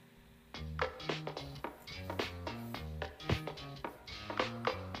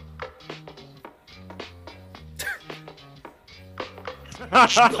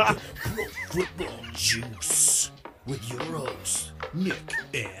Football Juice with your hosts, Nick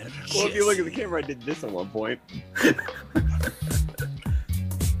and Jesse. Well, if you look at the camera, I did this at one point.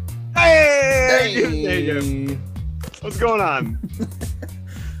 Hey! There you go. What's going on?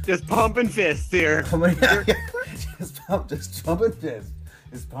 Just pumping fists here. Just pumping fists.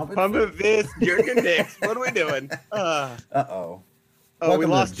 Pumping fists, jerking dicks. What are we doing? Uh-oh. Oh, we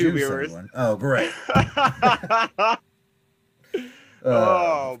lost two viewers. Everyone. Oh, great.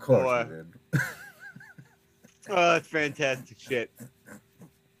 Oh, of course boy. we did. Oh, that's fantastic shit.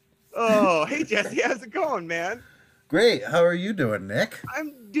 Oh, hey, Jesse. How's it going, man? Great. How are you doing, Nick?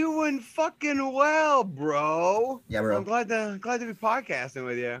 I'm doing fucking well, bro. Yeah, bro. I'm glad to be podcasting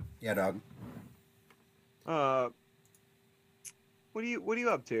with you. Yeah, dog. What are you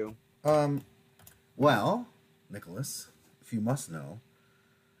up to? Well, Nicholas, if you must know,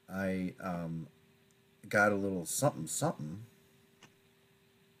 I got a little something.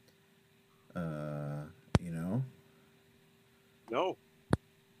 You know? No.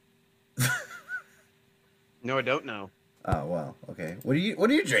 No, I don't know. Oh, well, okay. What are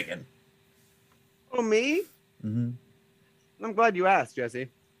you drinking? Oh, me? Mm-hmm. I'm glad you asked, Jesse.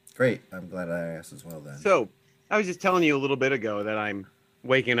 Great. I'm glad I asked as well then. So, I was just telling you a little bit ago that I'm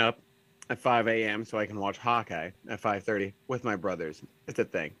waking up at 5 a.m. so I can watch Hawkeye at 5:30 with my brothers. It's a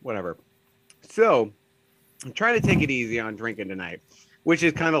thing, whatever. So, I'm trying to take it easy on drinking tonight, which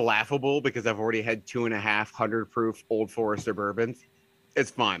is kind of laughable because I've already had 2.5 proof Old Forester bourbons.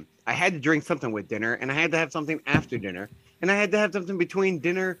 It's fine. I had to drink something with dinner, and I had to have something after dinner, and I had to have something between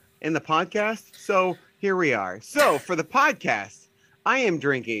dinner and the podcast. So here we are. So for the podcast, I am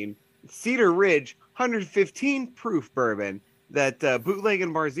drinking Cedar Ridge 115 proof bourbon that Bootleg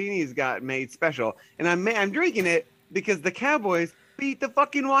and Barzini's got made special, and I'm drinking it because the Cowboys beat the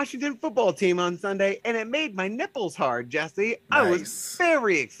fucking Washington football team on Sunday, and it made my nipples hard, Jesse. I was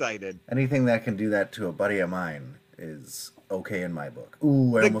very excited. Anything that can do that to a buddy of mine is okay in my book.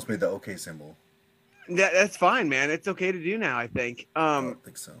 Ooh, I almost made the okay symbol. That's fine, man. It's okay to do now, I think. I don't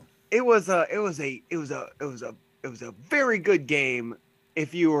think so. It was a very good game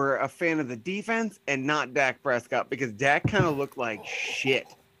if you were a fan of the defense and not Dak Prescott, because Dak kind of looked like shit.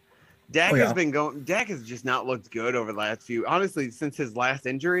 Dak has just not looked good over the last few, honestly, since his last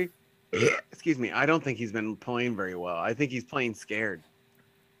injury. Excuse me. I don't think he's been playing very well. I think he's playing scared.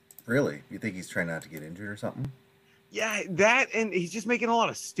 Really? You think he's trying not to get injured or something? Yeah, that, and he's just making a lot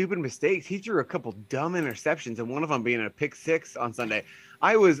of stupid mistakes. He threw a couple dumb interceptions, and one of them being a pick six on Sunday.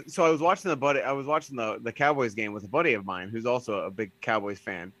 I was watching the Cowboys game with a buddy of mine who's also a big Cowboys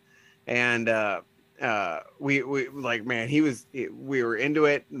fan, and we like, man, we were into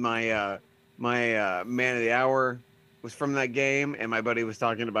it. My man of the hour was from that game, and my buddy was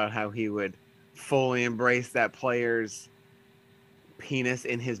talking about how he would fully embrace that player's penis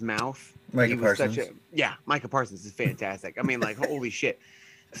in his mouth. Micah Parsons. Micah Parsons is fantastic. I mean, like, holy shit.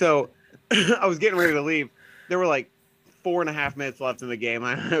 So I was getting ready to leave. There were like 4.5 minutes left in the game.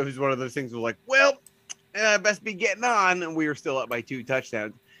 It was one of those things where, like, well, best be getting on. And we were still up by 2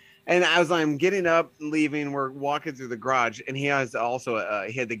 touchdowns. And as I'm getting up and leaving, we're walking through the garage. And he has also,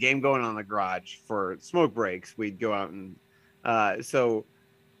 he had the game going on in the garage for smoke breaks. We'd go out and, so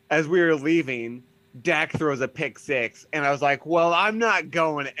as we were leaving, Dak throws a pick six, and I was like, well, I'm not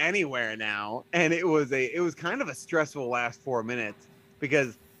going anywhere now. And it was kind of a stressful last 4 minutes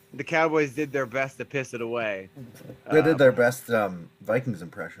because the Cowboys did their best to piss it away. They did their best Vikings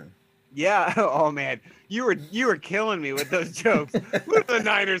impression. Yeah. Oh man, you were killing me with those jokes. Who do the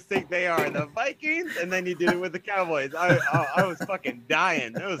Niners think they are? The Vikings? And then you did it with the Cowboys. I was fucking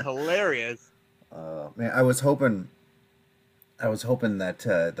dying. It was hilarious. Man, I was hoping that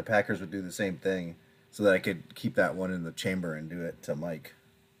the Packers would do the same thing so that I could keep that one in the chamber and do it to Mike.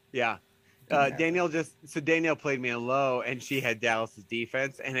 Yeah. Danielle played me in low, and she had Dallas's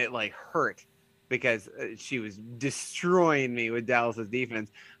defense, and it like hurt because she was destroying me with Dallas's defense.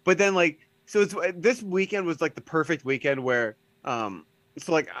 But then this weekend was like the perfect weekend where I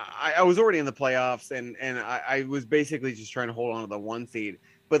was already in the playoffs, and I was basically just trying to hold on to the 1 seed.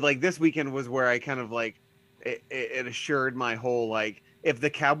 But like this weekend was where I kind of like it assured my whole, like, if the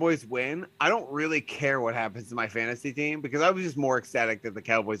Cowboys win, I don't really care what happens to my fantasy team, because I was just more ecstatic that the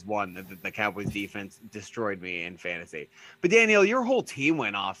Cowboys won than that the Cowboys defense destroyed me in fantasy. But Danielle, your whole team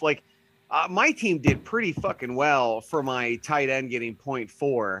went off. Like, my team did pretty fucking well for my tight end getting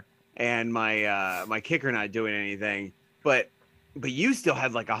 0.4 and my kicker not doing anything. But you still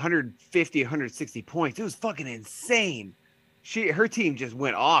had like 150, 160 points. It was fucking insane. Her team just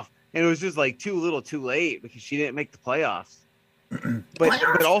went off, and it was just like too little too late because she didn't make the playoffs.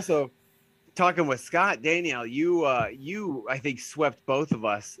 But also, talking with Scott, Danielle, you I think swept both of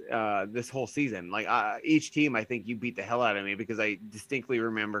us this whole season. Like each team, I think you beat the hell out of me because I distinctly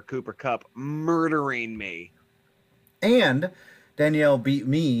remember Cooper Kupp murdering me. And Danielle beat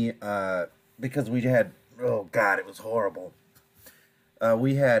me because we had, oh God, it was horrible.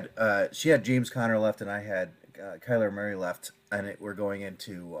 She had James Conner left and I had Kyler Murray left, and we're going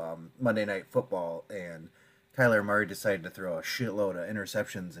into Monday Night Football, and Kyler Murray decided to throw a shitload of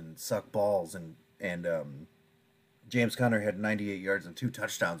interceptions and suck balls, and James Conner had 98 yards and 2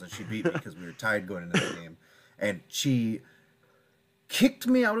 touchdowns, and she beat me because we were tied going into the game, and she kicked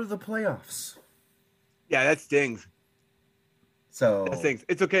me out of the playoffs. Yeah, that stings. So That stings.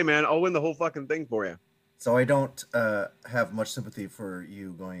 It's okay, man. I'll win the whole fucking thing for you. So I don't have much sympathy for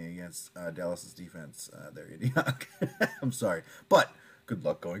you going against Dallas's defense there, Idiok. I'm sorry, but good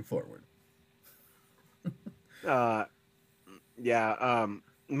luck going forward. Yeah.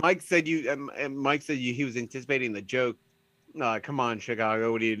 Mike said he was anticipating the joke. Come on,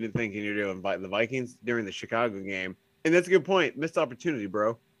 Chicago. What are you thinking you're doing? The Vikings during the Chicago game, and that's a good point. Missed opportunity,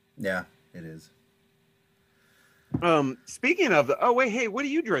 bro. Yeah, it is. Speaking of oh wait, hey, what are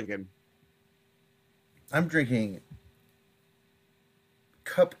you drinking? I'm drinking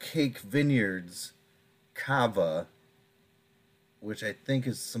Cupcake Vineyards Cava, which I think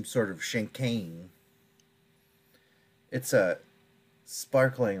is some sort of champagne. It's a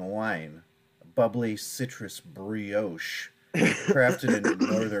sparkling wine, a bubbly citrus brioche, crafted in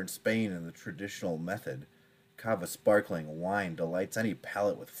northern Spain in the traditional method. Cava sparkling wine delights any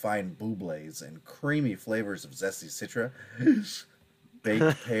palate with fine bubles and creamy flavors of zesty citra,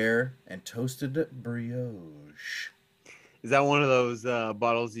 baked pear, and toasted brioche. Is that one of those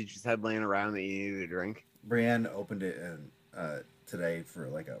bottles you just had laying around that you needed to drink? Brienne opened it today for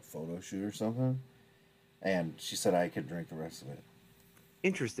like a photo shoot or something, and she said I could drink the rest of it.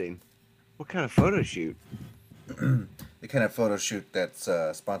 Interesting. What kind of photo shoot? The kind of photo shoot that's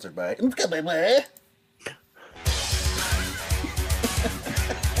sponsored by.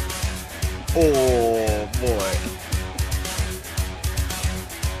 Oh boy.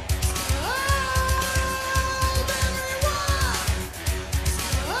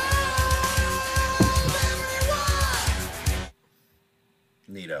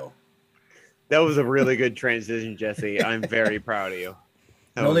 Neato. That was a really good transition, Jesse. I'm very proud of you.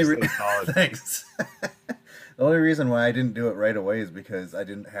 That The only was so solid. Thanks. The only reason why I didn't do it right away is because I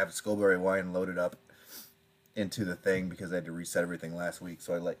didn't have Skullberry wine loaded up into the thing because I had to reset everything last week.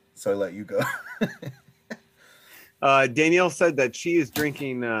 So I let you go. Danielle said that she is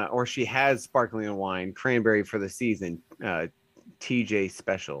drinking, or she has sparkling wine, cranberry for the season. TJ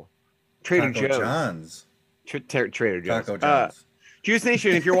Special, Trader Taco Joe's. John's. Trader Joe's. Taco John's. Juice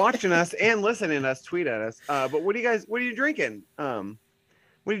Nation, if you're watching us and listening to us, tweet at us. But what are you drinking? What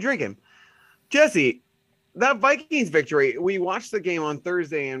are you drinking? Jesse, that Vikings victory, we watched the game on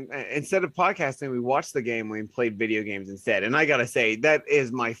Thursday, and instead of podcasting, we watched the game and played video games instead. And I got to say, that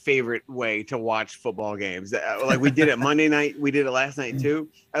is my favorite way to watch football games. Like we did it Monday night. We did it last night too.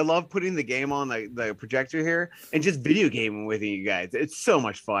 I love putting the game on the projector here and just video gaming with you guys. It's so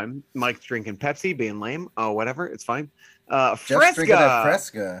much fun. Mike's drinking Pepsi, being lame. Oh, whatever. It's fine. Fresca.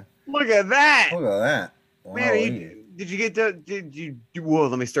 Fresca. Look at that. Look at that. Wow. Man, did you get done? Whoa,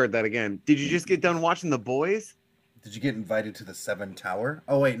 let me start that again. Did you just get done watching The Boys? Did you get invited to the Seven Tower?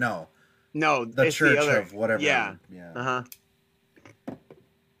 Oh wait, no. No, The it's Church the other. of whatever. Yeah. Yeah. Uh-huh.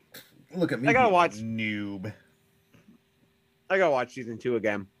 Look at me. I gotta being a watch- noob. I gotta watch season 2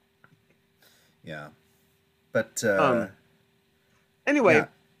 again. Yeah. But Anyway, yeah.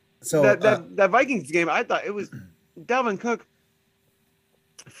 So that Vikings game, I thought it was Dalvin Cook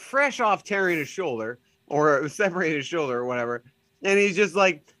fresh off tearing his shoulder or separating his shoulder or whatever. And he's just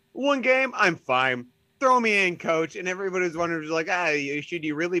like, one game, I'm fine. Throw me in, coach. And everybody's wondering, like, should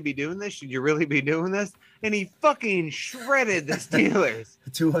you really be doing this? Should you really be doing this? And he fucking shredded the Steelers.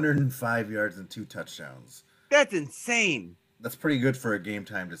 205 yards and 2 touchdowns. That's insane. That's pretty good for a game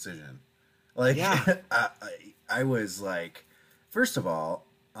time decision. Like, Yeah. I was like, first of all,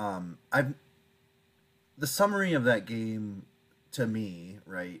 the summary of that game to me,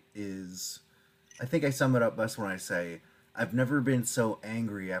 right, is, I think I sum it up best when I say, I've never been so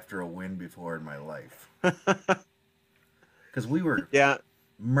angry after a win before in my life. Because we were Yeah.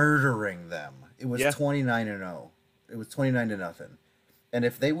 murdering them. It was Yeah. 29-0. It was 29-0. And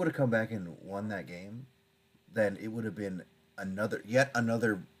if they would have come back and won that game, then it would have been yet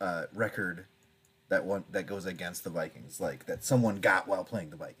another record that goes against the Vikings, like that someone got while playing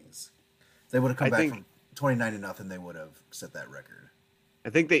the Vikings. If they would have come back from 29-0, they would have set that record. I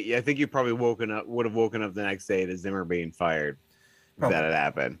think you probably would have woken up the next day to Zimmer being fired. Probably. that had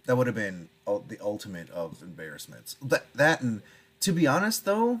happened. That would have been the ultimate of embarrassments. That and to be honest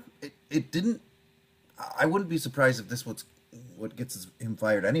though, it didn't. I wouldn't be surprised if this was what gets him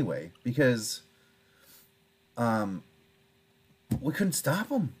fired anyway, because we couldn't stop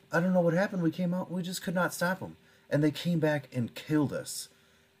him. I don't know what happened. We came out, we just could not stop him, and they came back and killed us.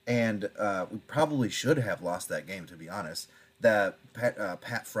 And we probably should have lost that game, to be honest. That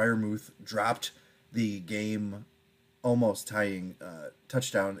Pat Fryermuth dropped the game almost tying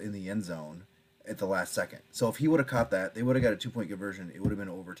touchdown in the end zone at the last second. So if he would have caught that, they would have got a 2-point conversion. It would have been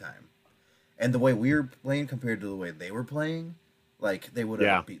overtime. And the way we were playing compared to the way they were playing, like they would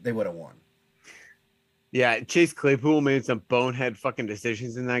have won. Yeah, Chase Claypool made some bonehead fucking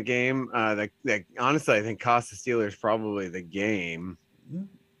decisions in that game. That honestly, I think cost the Steelers probably the game.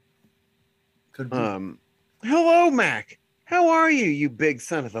 Could be. Hello, Mac. How are you, you big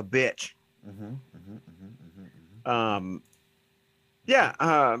son of a bitch?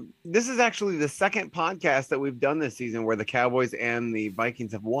 This is actually the second podcast that we've done this season where the Cowboys and the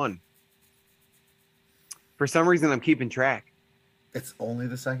Vikings have won. For some reason, I'm keeping track. It's only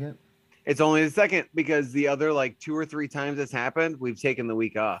the second? It's only the second because the other like 2 or 3 times it's happened, we've taken the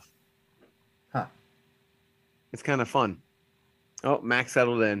week off. Huh. It's kind of fun. Oh, Max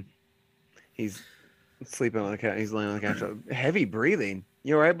settled in. He's sleeping on the couch. He's laying on the couch. Heavy breathing.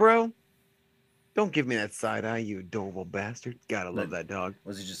 You all right, bro? Don't give me that side eye, you adorable bastard. Gotta love that dog.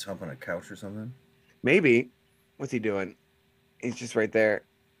 Was he just humping a couch or something? Maybe. What's he doing? He's just right there.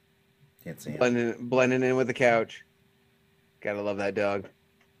 Can't see him. Blending in with the couch. Gotta love that dog.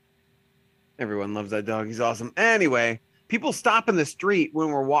 Everyone loves that dog. He's awesome. Anyway, people stop in the street when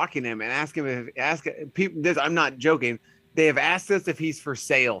we're walking him and ask him I'm not joking. They have asked us if he's for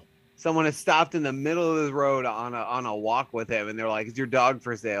sale. Someone has stopped in the middle of the road on a walk with him, and they're like, "Is your dog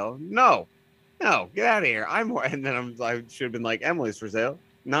for sale?" No, get out of here. And then I should have been like, "Emily's for sale,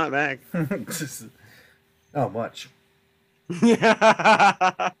 not Mac." Oh, much.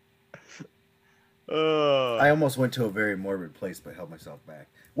 I almost went to a very morbid place, but held myself back.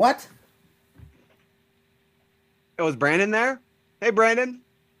 What? Oh, was Brandon there? Hey, Brandon.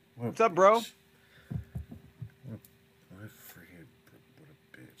 What's up, bro? What a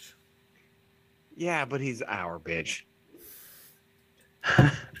bitch. Yeah, but he's our bitch.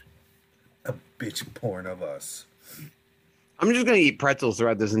 A bitch porn of us. I'm just going to eat pretzels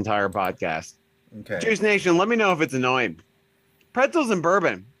throughout this entire podcast. Okay. Juice Nation, let me know if it's annoying. Pretzels and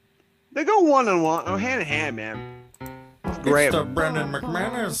bourbon. They go one on one, hand in hand, man. It's great. It's the Brendan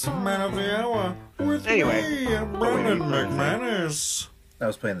McManus Man of the Hour with me, Brendan McManus. I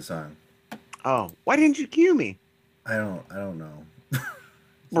was playing the song. Oh, why didn't you cue me? I don't know.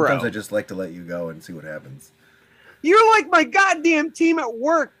 Bro. Sometimes I just like to let you go and see what happens. You're like my goddamn team at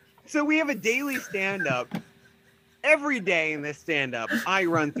work. So we have a daily stand-up. Every day in this stand-up, I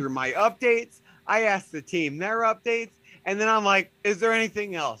run through my updates. I ask the team their updates. And then I'm like, is there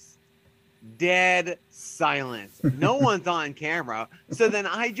anything else? Dead silence. No one's on camera. So then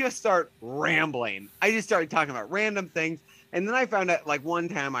I just start rambling. I just started talking about random things. And then I found out, like, one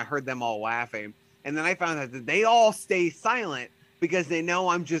time I heard them all laughing. And then I found out that they all stay silent because they know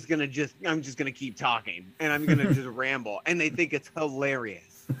I'm just gonna keep talking and I'm gonna just ramble. And they think it's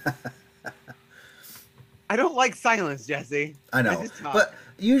hilarious. I don't like silence, Jesse. I know. But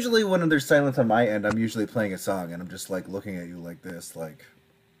usually when there's silence on my end, I'm usually playing a song and I'm just like looking at you like this, like.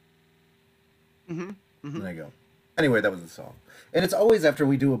 And I go. Anyway, that was the song. And it's always after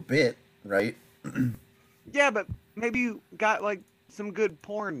we do a bit, right? Yeah, but maybe you got like some good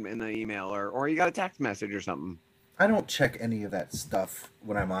porn in the email or you got a text message or something. I don't check any of that stuff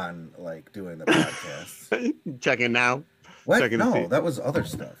when I'm on, like, doing the podcast. Checking now. What? Checking No, that was other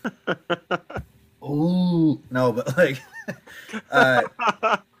stuff. Ooh. No, but, like,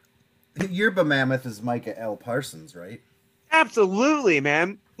 Yerba Mammoth is Micah L. Parsons, right? Absolutely,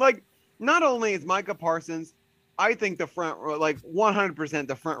 man. Like, not only is Micah Parsons, I think 100%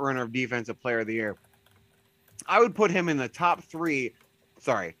 the front runner of Defensive Player of the Year. I would put him in the top 3,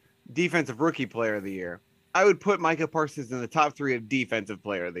 Defensive Rookie Player of the Year. I would put Micah Parsons in the top 3 of Defensive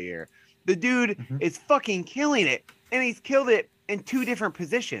Player of the Year. The dude is fucking killing it, and he's killed it in 2 different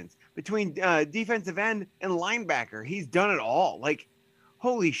positions between defensive end and linebacker. He's done it all. Like,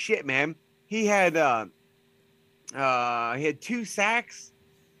 holy shit, man! He had 2 sacks,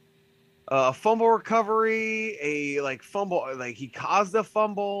 a fumble recovery, he caused a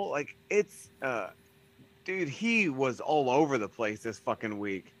fumble. Like, it's dude, he was all over the place this fucking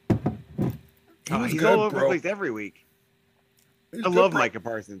week. He's all over the place every week. I love Micah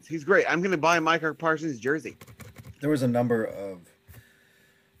Parsons. He's great. I'm going to buy a Micah Parsons jersey. There was a number of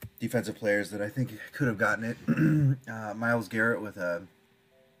defensive players that I think could have gotten it. Miles Garrett with a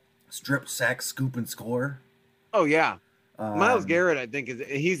strip sack, scoop, and score. Oh yeah, Miles Um, Garrett, I think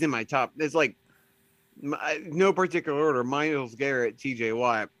he's in my top. It's like no particular order: Miles Garrett, T.J.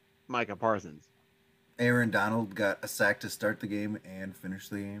 Watt, Micah Parsons. Aaron Donald got a sack to start the game and finish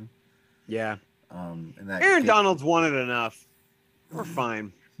the game. Yeah, And that Aaron Donald's won it enough. We're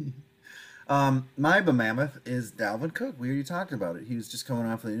fine. My Mammoth is Dalvin Cook. We already talked about it. He was just coming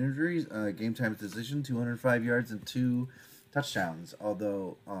off of the injuries. Game time decision, 205 yards and 2 touchdowns.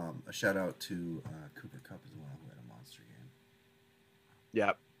 Although a shout out to Cooper Kupp as well, who had a monster game.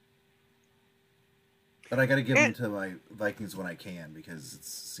 Yep. But I got to give him to my Vikings when I can because it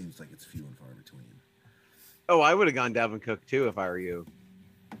seems like it's few and far between. Oh, I would have gone Dalvin Cook too if I were you.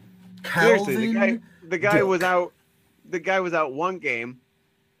 Calvin Seriously, the guy Duke. was out. The guy was out one game,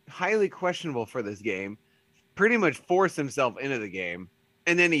 highly questionable for this game. Pretty much forced himself into the game,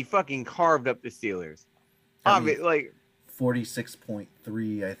 and then he fucking carved up the Steelers. Like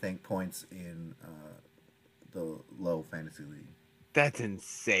 46.3, I think, points in the low fantasy league. That's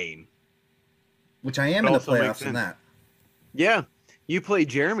insane. Which I am in the Also makes playoffs in sense. that. Yeah, you played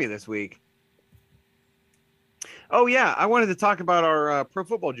Jeremy this week. Oh yeah, I wanted to talk about our Pro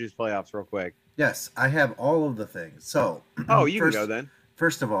Football Juice playoffs real quick. Yes, I have all of the things. So, Oh, you can go then.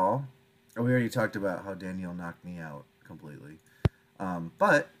 First of all, we already talked about how Danielle knocked me out completely.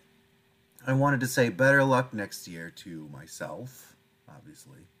 But I wanted to say better luck next year to myself,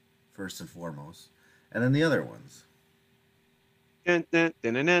 obviously, first and foremost, and then the other ones.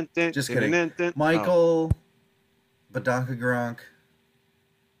 Just kidding. Oh. Michael, Badonka Gronk,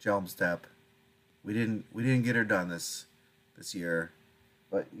 Jelm Step. We didn't get her done this year,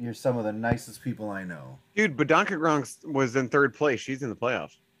 but you're some of the nicest people I know. Dude, Badonka Gronk was in third place. She's in the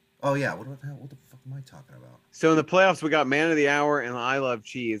playoffs. Oh yeah, what the fuck am I talking about? So in the playoffs, we got Man of the Hour and I Love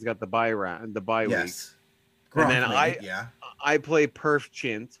Cheese got the bye round, the bye week. Yes. And then made it, yeah. I play Perf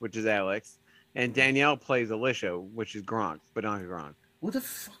Chintz, which is Alex, and Danielle plays Alicia, which is Gronk, Badonka Gronk. What the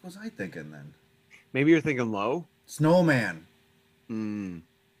fuck was I thinking then? Maybe you're thinking low. Snowman.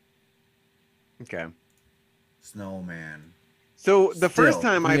 Okay. Snowman. So the first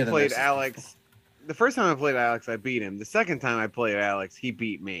Still, time three I of the played nicest Alex, I beat him. The second time I played Alex, he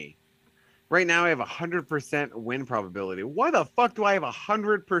beat me. Right now I have 100% win probability. Why the fuck do I have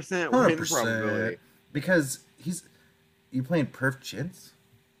 100% win 100%. probability? Because you playing Perf Chintz?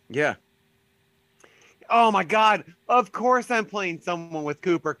 Yeah. Oh my god. Of course I'm playing someone with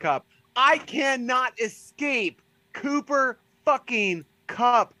Cooper Kupp. I cannot escape Cooper fucking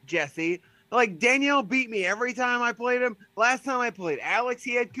Kupp, Jesse. Like Danielle beat me every time I played him. Last time I played Alex,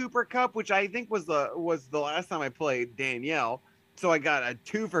 he had Cooper Kupp, which I think was the last time I played Danielle. So I got a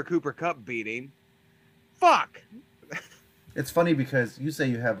 2 for Cooper Kupp beating. Fuck. It's funny because you say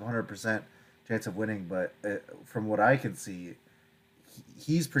you have 100% chance of winning, but from what I can see,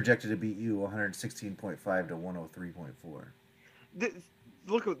 he's projected to beat you 116.5 to 103.4.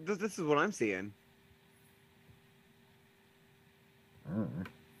 Look, this is what I'm seeing.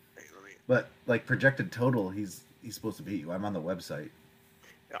 But like projected total, he's supposed to beat you. I'm on the website.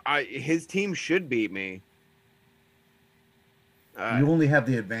 His team should beat me. You only have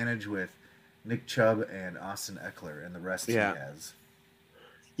the advantage with Nick Chubb and Austin Eckler, and the rest Yeah. he has.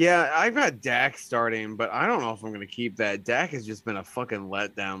 Yeah, I've got Dak starting, but I don't know if I'm going to keep that. Dak has just been a fucking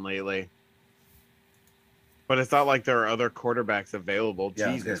letdown lately. But it's not like there are other quarterbacks available. Yeah,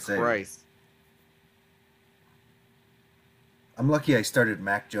 I was Jesus gonna say. Christ. I'm lucky I started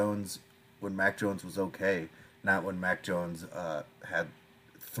Mac Jones when Mac Jones was okay, not when Mac Jones had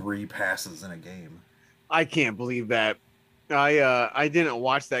 3 passes in a game. I can't believe that. I didn't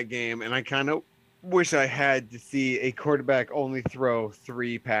watch that game, and I kind of wish I had to see a quarterback only throw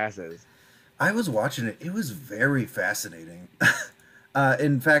 3 passes. I was watching it. It was very fascinating.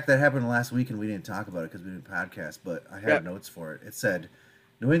 In fact, that happened last week, and we didn't talk about it because we didn't podcast, but I had notes for it. It said,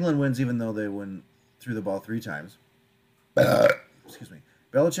 New England wins even though they threw the ball 3 times. Excuse me.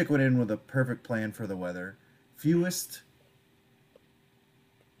 Belichick went in with a perfect plan for the weather. Fewest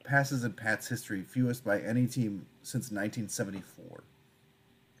passes in Pat's history, fewest by any team since 1974.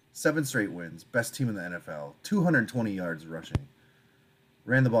 7 straight wins, best team in the NFL, 220 yards rushing.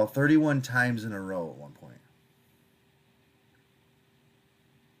 Ran the ball 31 times in a row at one point.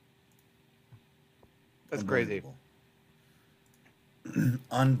 That's crazy.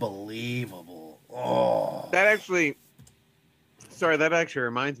 Unbelievable. Oh. That actually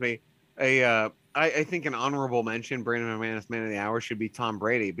reminds me. I think an honorable mention, Brandon McManus Man of the Hour, should be Tom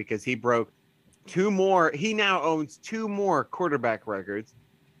Brady because he broke 2 more. He now owns 2 more quarterback records.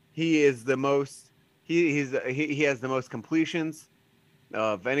 He is the most. He has the most completions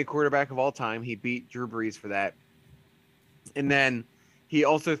of any quarterback of all time. He beat Drew Brees for that. And then he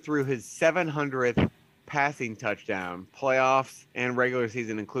also threw his 700th passing touchdown, playoffs and regular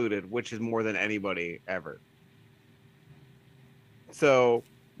season included, which is more than anybody ever. So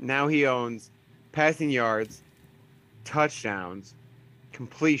now he owns passing yards, touchdowns,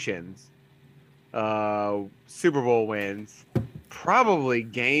 completions, Super Bowl wins, probably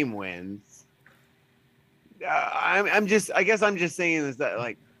game wins. I guess I'm just saying is that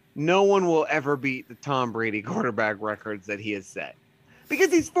like no one will ever beat the Tom Brady quarterback records that he has set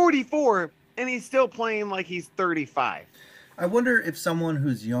because he's 44 and he's still playing like he's 35. I wonder if someone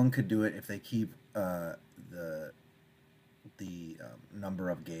who's young could do it if they keep the number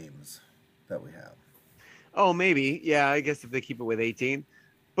of games that we have. Oh, maybe. Yeah, I guess if they keep it with 18.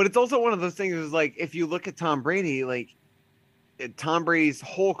 But it's also one of those things is like if you look at Tom Brady, like Tom Brady's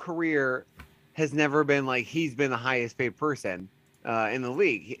whole career has never been like he's been the highest paid person in the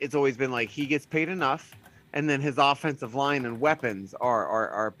league. It's always been like he gets paid enough, and then his offensive line and weapons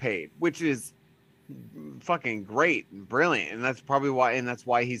are paid, which is fucking great and brilliant. And that's probably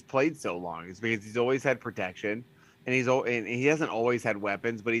why he's played so long. Is because he's always had protection, and he hasn't always had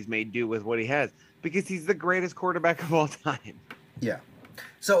weapons, but he's made do with what he has because he's the greatest quarterback of all time. Yeah.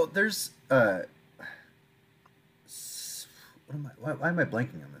 So there's why am I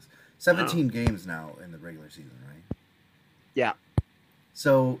blanking on this? 17 games now in the regular season, right? Yeah.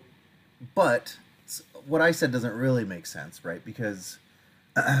 So, but what I said doesn't really make sense, right? Because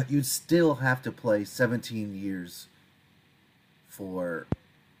you'd still have to play 17 years for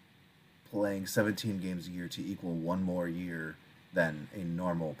playing 17 games a year to equal one more year than a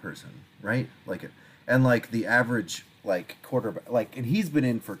normal person, right? Like the average like quarterback, like, and he's been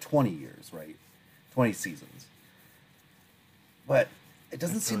in for 20 years, right? 20 seasons. But it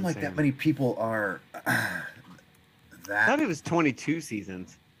doesn't seem like that many people are I thought it was 22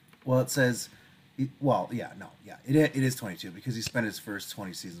 seasons. Well, it says, it is 22 because he spent his first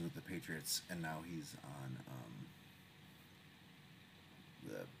 20 seasons with the Patriots, and now he's on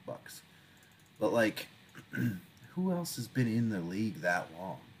the Bucks. But like, who else has been in the league that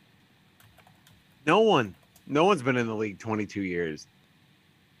long? No one. No one's been in the league 22 years.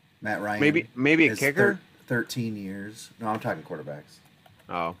 Matt Ryan. Maybe a kicker. 13 years. No, I'm talking quarterbacks.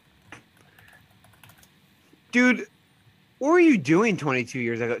 Oh. Dude, what were you doing 22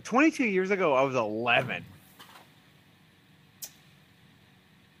 years ago? 22 years ago, I was 11.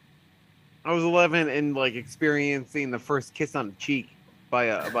 I was 11 and like experiencing the first kiss on the cheek by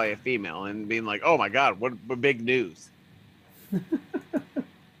a female and being like, "Oh my god, what big news!"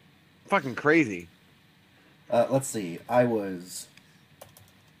 Fucking crazy. Let's see.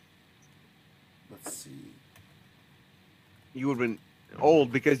 You would have been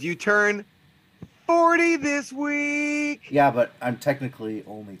old because you turn 40 this week. Yeah, but I'm technically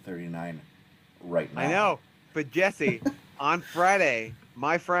only 39 right now. I know, but Jesse, on Friday,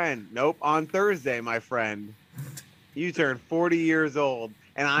 my friend. Nope, on Thursday, my friend. You turn 40 years old,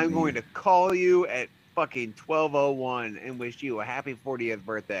 and I'm going to call you at fucking 12:01 and wish you a happy 40th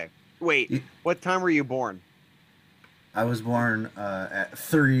birthday. Wait, what time were you born? I was born at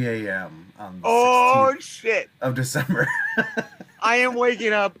 3 a.m. on the 16th shit of December. I am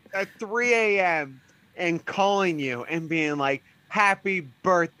waking up at 3 a.m. and calling you and being like, happy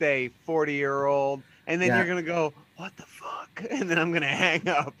birthday, 40-year-old. And then you're going to go, what the fuck? And then I'm going to hang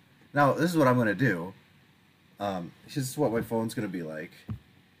up. Now, this is what I'm going to do. This is what my phone's going to be like.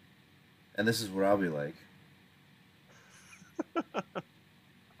 And this is what I'll be like. And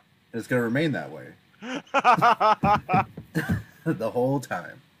it's going to remain that way. The whole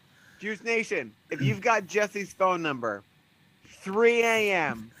time. Juice Nation, if you've got Jesse's phone number, 3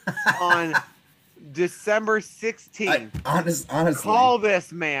 a.m. on December 16th, honestly, call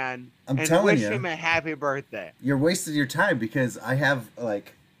this man and wish him a happy birthday. You're wasting your time because I have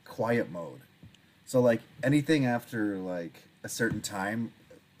like quiet mode. So like anything after like a certain time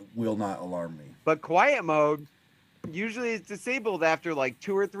will not alarm me. But quiet mode usually it's disabled after like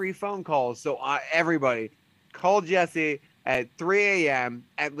 2 or 3 phone calls. So everybody call Jesse at 3 a.m.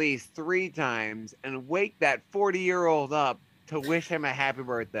 at least 3 times and wake that 40-year-old up to wish him a happy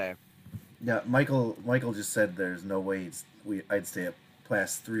birthday. Yeah, Michael just said there's no way I'd stay up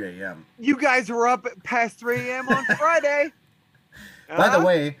past 3 a.m. You guys were up past 3 a.m. on Friday. By the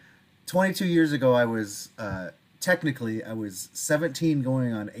way, 22 years ago I was technically I was 17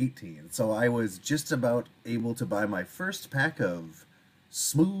 going on 18, so I was just about able to buy my first pack of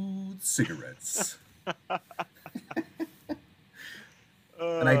smooth cigarettes.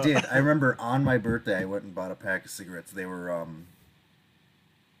 And I did. I remember on my birthday I went and bought a pack of cigarettes. They were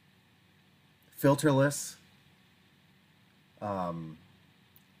filterless.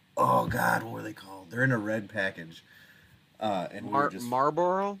 Oh God, what were they called? They're in a red package. And we were just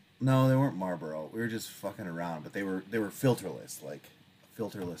Marlboro. no, they weren't Marlboro. We were just fucking around, but they were filterless, like a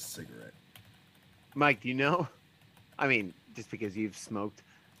filterless cigarette. Mike, do you know? I mean, just because you've smoked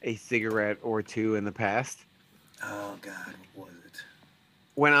a cigarette or two in the past. Oh God, what was it?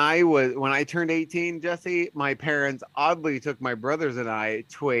 When I turned 18, Jesse, my parents oddly took my brothers and I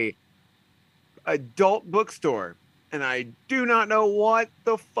to a adult bookstore, and I do not know what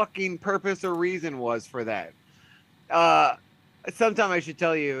the fucking purpose or reason was for that. Sometime I should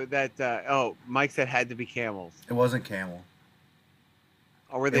tell you that. Mike said had to be Camels. It wasn't Camel.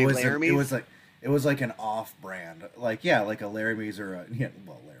 Or were they Laramie's? It was like an off-brand, like like a Laramie's or a Laramie,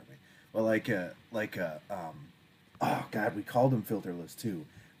 but oh God, we called them filterless too.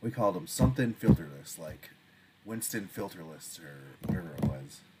 We called them something filterless, like Winston filterless or whatever it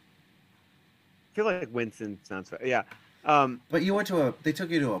was. I feel like Winston sounds yeah. But they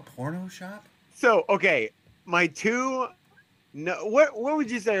took you to a porno shop? So okay, my two what would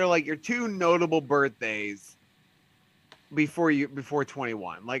you say are like your two notable birthdays before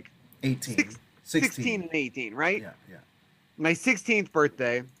 21? Like 18. 16 and 18, right? Yeah. My 16th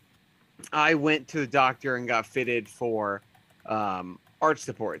birthday, I went to the doctor and got fitted for arch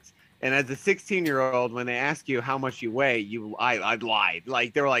supports. And as a 16-year-old, when they ask you how much you weigh, I lied.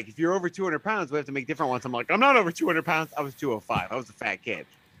 Like they were like, if you're over 200 pounds, we have to make different ones. I'm like, I'm not over 200 pounds. I was 205. I was a fat kid.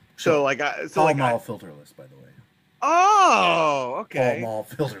 So like, Pall Mall filterless, by the way. Oh, okay. Pall Mall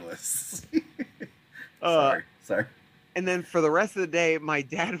filterless. Sorry. And then for the rest of the day, my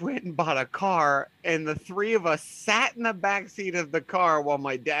dad went and bought a car, and the three of us sat in the back seat of the car while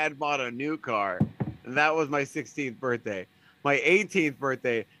my dad bought a new car. And that was my 16th birthday. My 18th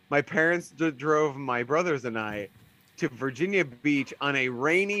birthday, my parents drove my brothers and I to Virginia Beach on a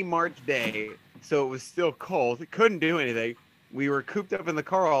rainy March day, so it was still cold. We couldn't do anything. We were cooped up in the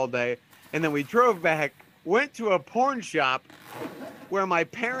car all day, and then we drove back, went to a porn shop where my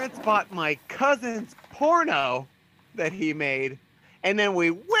parents bought my cousin's porno that he made, and then we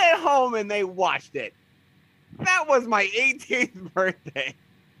went home and they watched it. That was my 18th birthday.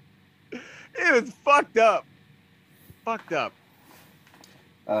 It was fucked up. The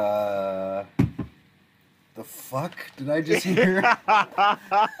fuck did I just hear? That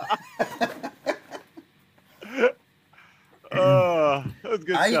was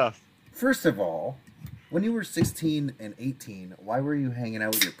good stuff. First of all, when you were 16 and 18, why were you hanging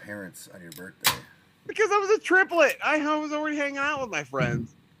out with your parents on your birthday? Because I was a triplet. I was already hanging out with my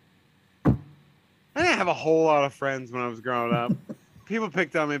friends. I didn't have a whole lot of friends when I was growing up. People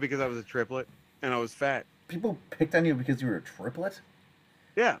picked on me because I was a triplet and I was fat. People picked on you because you were a triplet?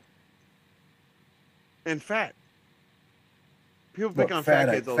 Yeah. And fat. People pick on fat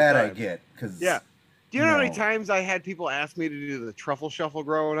kids all the time. Fat I get. Yeah. Do you know how many times I had people ask me to do the truffle shuffle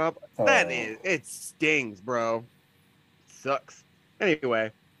growing up? Oh. It stings, bro. It sucks.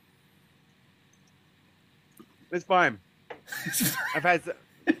 Anyway. It's fine. I've had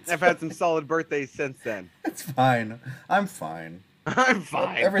some solid birthdays since then. It's fine. I'm fine. I'm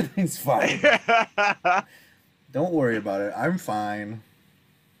fine. Everything's fine. Don't worry about it. I'm fine.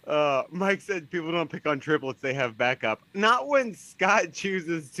 Mike said people don't pick on triplets, they have backup. Not when Scott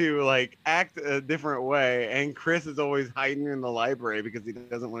chooses to like act a different way, and Chris is always hiding in the library because he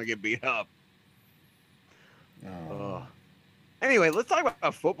doesn't want to get beat up. Oh. Anyway, let's talk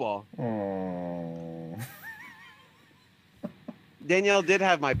about football. Oh. Danielle did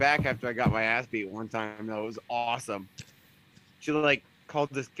have my back after I got my ass beat one time, though. It was awesome. She like called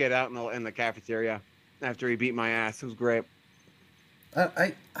this kid out in the cafeteria after he beat my ass. It was great.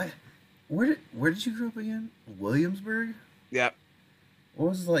 Where did you grow up again? Williamsburg? Yep. What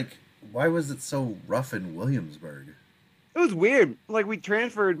was like? Why was it so rough in Williamsburg? It was weird. Like we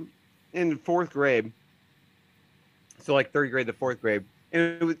transferred in 4th grade, so like 3rd grade to 4th grade,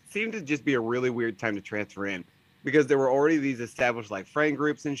 and it seemed to just be a really weird time to transfer in because there were already these established like friend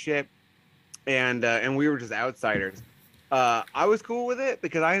groups and shit, and we were just outsiders. I was cool with it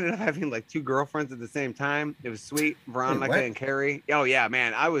because I ended up having like 2 girlfriends at the same time. It was sweet, Veronica and Carrie. Oh yeah,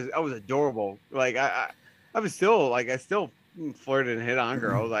 man, I was adorable. Like I was still like I still flirted and hit on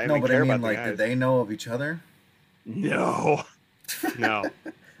girls. I didn't care about the guys. Did they know of each other? No.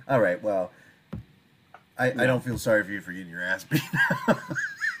 All right, well, I don't feel sorry for you for getting your ass beat.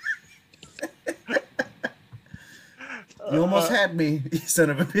 You almost had me, you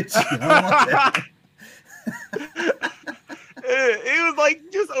son of a bitch. You almost had me. It was like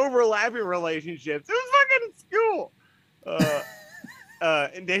just overlapping relationships. It was fucking school.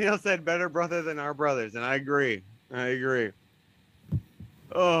 And Danielle said better brother than our brothers, and I agree.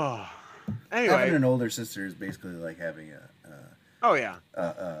 Oh, anyway, having an older sister is basically like having a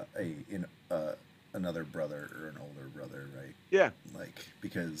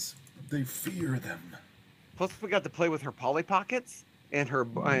because they fear them. Plus, we got to play with her Polly Pockets and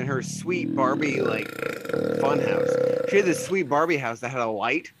her sweet Barbie like fun house. She had this sweet Barbie house that had a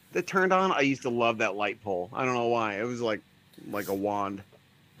light that turned on. I used to love that light pole. I don't know why. It was like a wand.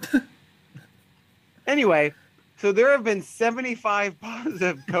 Anyway, so there have been 75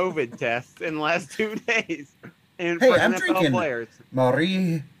 positive COVID tests in the last 2 days. And Hey, for I'm NFL drinking players.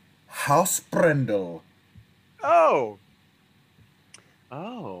 Marie Hausbrendel. Oh,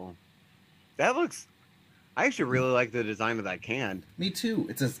 that looks. I actually really like the design of that can. Me too.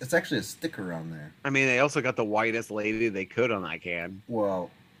 It's actually a sticker on there. I mean, they also got the whitest lady they could on that can.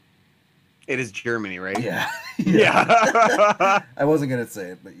 Well, It is Germany, right? yeah. Yeah. I wasn't gonna say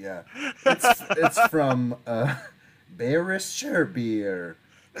it, but yeah. It's from Bayerischer Bier.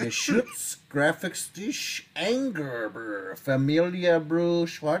 Geschütz Graphics Angerber Familia Brew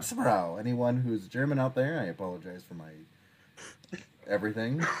Schwarzbrau. Anyone who's German out there, I apologize for my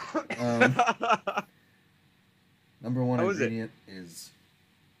everything. Number one How is it? ingredient is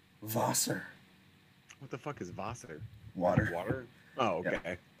Wasser. What the fuck is Wasser? Water. Water? Oh, okay.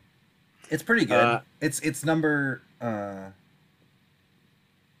 Yeah. It's pretty good. Uh, It's number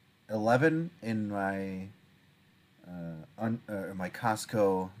 11 in my my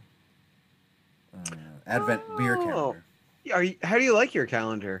Costco Advent beer Oh. calendar. How do you like your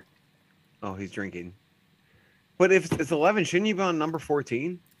calendar? Oh, he's drinking. But if it's 11, shouldn't you be on number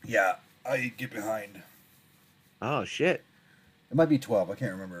 14? Yeah, I get behind. Oh, shit. It might be 12. I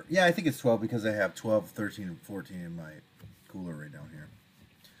can't remember. Yeah, I think it's 12 because I have 12, 13, and 14 in my cooler right down here.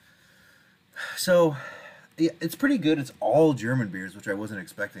 So, yeah, it's pretty good. It's all German beers, which I wasn't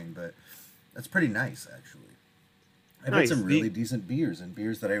expecting, but that's pretty nice, actually. I've Nice. had some really decent beers, and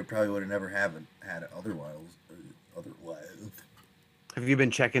beers that I probably would have never had otherwise. Have you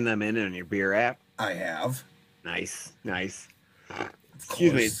been checking them in on your beer app? I have. Nice, nice. Of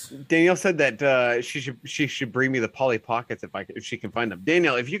Excuse course. me. Danielle said that she should bring me the Polly Pockets if she can find them.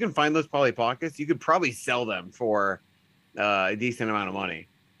 Danielle, if you can find those Polly Pockets, you could probably sell them for a decent amount of money.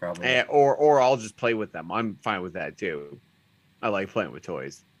 Probably. Or I'll just play with them. I'm fine with that too. I like playing with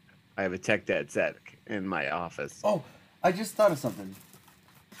toys. I have a Tech Dad set in my office. Oh, I just thought of something.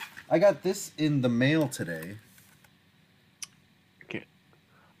 I got this in the mail today.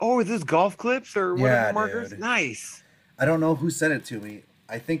 Oh, are those golf clips or whatever Yeah, markers? dude. Nice. I don't know who sent it to me.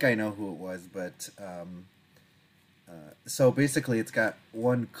 I think I know who it was, but so basically it's got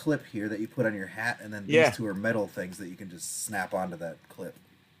one clip here that you put on your hat, and then these Yeah. two are metal things that you can just snap onto that clip.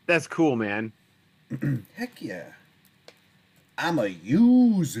 That's cool, man. Heck yeah. I'ma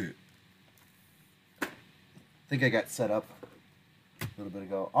use it. I think I got set up a little bit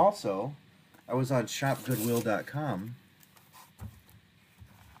ago. Also, I was on shopgoodwill.com.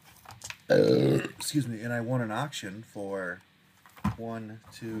 Excuse me, and I won an auction for 1,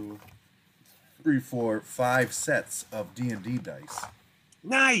 2, 3, 4, 5 sets of D&D dice.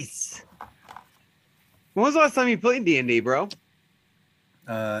 Nice. When was the last time you played D&D, bro?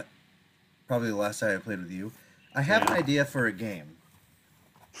 Probably the last time I played with you. I have an idea for a game.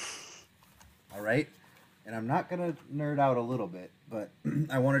 All right? And I'm not going to nerd out a little bit, but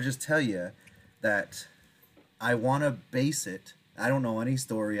I want to just tell you that I want to base it. I don't know any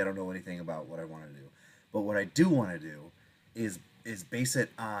story. I don't know anything about what I want to do. But what I do want to do is base it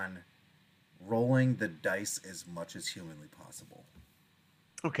on rolling the dice as much as humanly possible.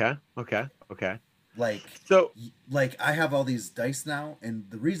 Okay. Like I have all these dice now, and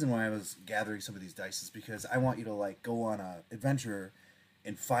the reason why I was gathering some of these dice is because I want you to like go on a adventure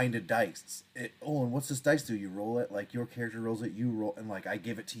and find a dice. And what's this dice do? You roll it, like your character rolls it, you roll, and like I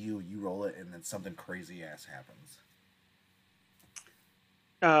give it to you, you roll it, and then something crazy ass happens.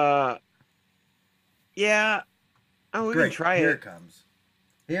 Yeah. Oh, we can Great. try Here it. it comes.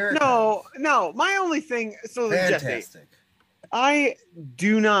 Here it comes. No. My only thing. So Jesse, Fantastic. I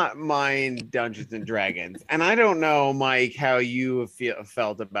do not mind Dungeons and Dragons, and I don't know, Mike, how you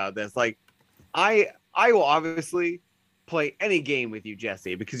felt about this. Like, I will obviously play any game with you,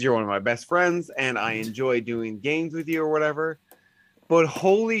 Jesse, because you're one of my best friends, and I enjoy doing games with you or whatever. But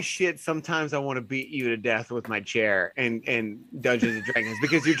holy shit, sometimes I want to beat you to death with my chair and Dungeons and Dragons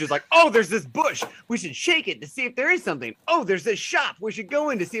because you're just like, oh, there's this bush. We should shake it to see if there is something. Oh, there's this shop. We should go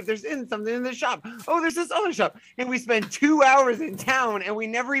in to see if there's something in the shop. Oh, there's this other shop. And we spend 2 hours in town and we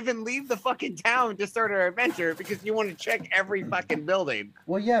never even leave the fucking town to start our adventure because you want to check every fucking building.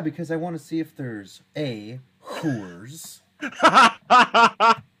 Well, yeah, because I want to see if there's A, whores,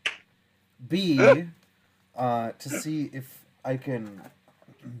 B, to see if I can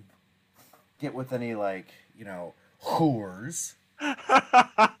get with any, like, whores.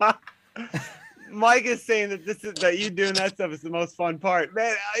 Mike is saying that you doing that stuff is the most fun part.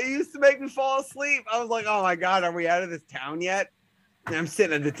 Man, it used to make me fall asleep. I was like, oh my God, are we out of this town yet? And I'm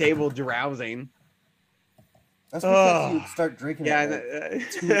sitting at the table drowsing. That's because you'd start drinking Yeah,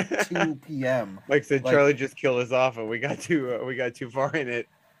 at like 2 p.m. Mike said Like- Charlie just killed us off, and we got too far in it.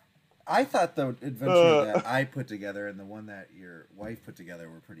 I thought the adventure that I put together and the one that your wife put together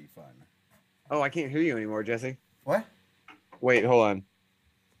were pretty fun. Oh, I can't hear you anymore, Jesse. What? Wait, hold on.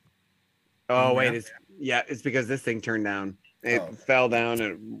 Oh, Yeah. wait, it's because this thing turned down. It Oh. fell down,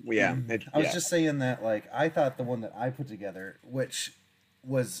 and I was just saying that, like, I thought the one that I put together, which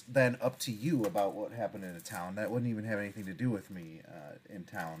was then up to you about what happened in a town, that wouldn't even have anything to do with me in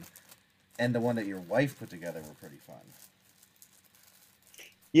town, and the one that your wife put together were pretty fun.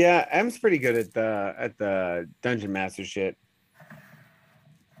 Yeah, M's pretty good at the dungeon master shit.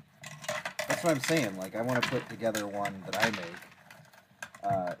 That's what I'm saying. Like, I want to put together one that I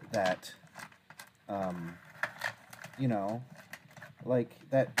make that, you know, like,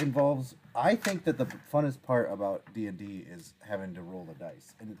 that involves. I think that the funnest part about D&D is having to roll the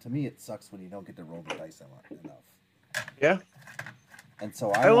dice, and to me, it sucks when you don't get to roll the dice enough. Yeah. And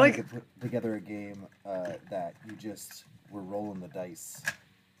so I wanted like- to put together a game that you just were rolling the dice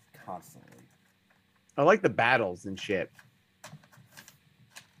constantly. I like the battles and shit.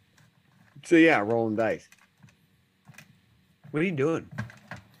 So yeah, rolling dice. What are you doing?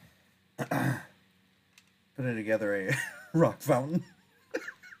 Putting together a rock fountain.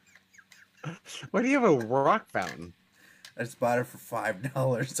 Why do you have a rock fountain? I just bought it for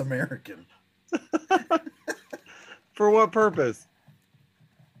 $5 American. For what purpose?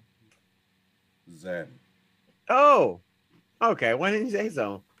 Zen. Oh, okay. Why didn't you say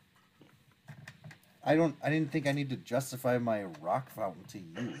so? I didn't think I need to justify my rock fountain to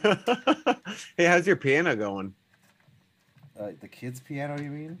you. Hey, how's your piano going? The kids' piano, you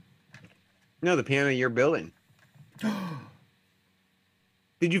mean? No, the piano you're building.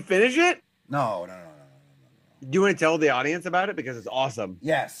 Did you finish it? No. Do you want to tell the audience about it? Because it's awesome.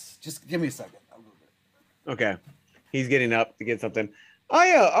 Yes. Just give me a second. I'll go get Okay. He's getting up to get something.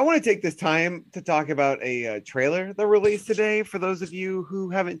 I want to take this time to talk about a trailer that released today for those of you who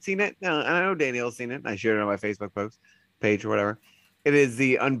haven't seen it. Now, I know Danielle's seen it. I shared it on my Facebook page or whatever. It is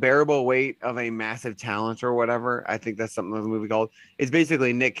The Unbearable Weight of a Massive Talent or whatever. I think that's something of the movie called. It's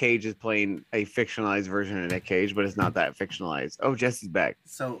basically Nick Cage is playing a fictionalized version of Nick Cage, but it's not that fictionalized. Oh, Jesse's back.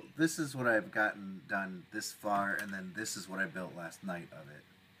 So this is what I've gotten done this far, and then this is what I built last night of it.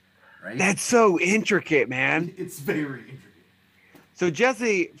 Right? That's so intricate, man. It's very intricate. So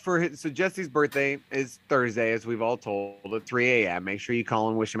Jesse's birthday is Thursday, as we've all told, at 3 a.m. Make sure you call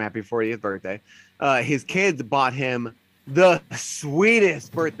and wish him happy 40th birthday. His kids bought him the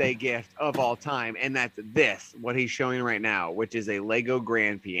sweetest birthday gift of all time, and that's what he's showing right now, which is a Lego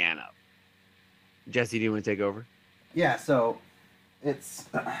grand piano. Jesse, do you want to take over? Yeah, so it's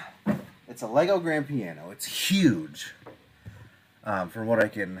a Lego grand piano. It's huge, from what I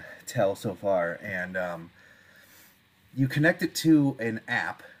can tell so far, and you connect it to an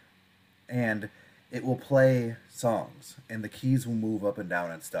app, and it will play songs, and the keys will move up and down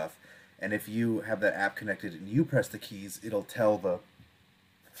and stuff. And if you have that app connected and you press the keys, it'll tell the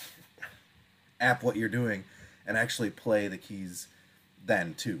app what you're doing and actually play the keys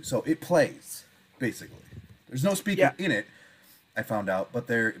then too. So it plays, basically. There's no speaker in it, I found out, but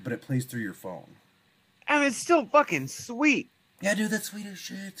it plays through your phone. And it's still fucking sweet. Yeah, dude, that's sweet as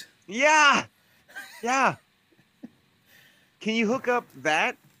shit. Yeah. Yeah. Can you hook up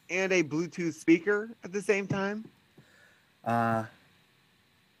that and a Bluetooth speaker at the same time?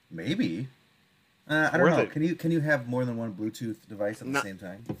 Maybe. I don't Worth know. it. Can you have more than one Bluetooth device at the No. same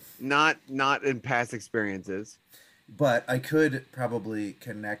time? Not in past experiences. But I could probably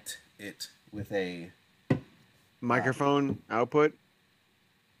connect it with a Microphone output.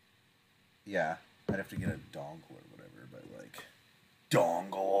 yeah. I'd have to get a dongle or whatever, but like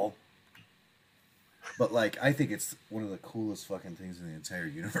dongle. But like I think it's one of the coolest fucking things in the entire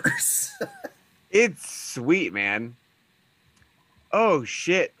universe. It's sweet, man. Oh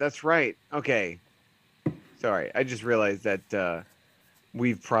shit, that's right. Okay. Sorry, I just realized that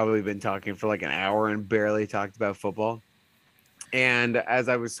we've probably been talking for like an hour and barely talked about football. And as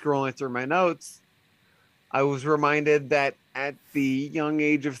I was scrolling through my notes, I was reminded that at the young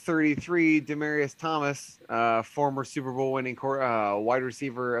age of 33, Demaryius Thomas, former Super Bowl winning wide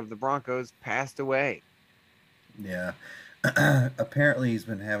receiver of the Broncos, passed away. Yeah. Apparently he's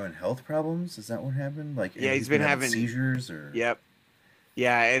been having health problems. Is that what happened? Like Yeah, he's been having seizures or Yep.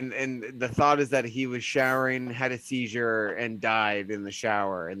 Yeah, and the thought is that he was showering, had a seizure, and died in the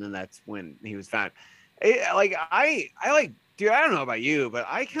shower, and then that's when he was found. I like Dude, I don't know about you, but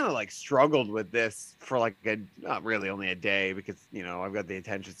I kind of like struggled with this for like not really only a day because, you know, I've got the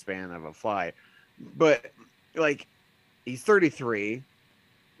attention span of a fly. But like, he's 33.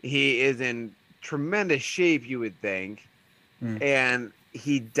 He is in tremendous shape, you would think. And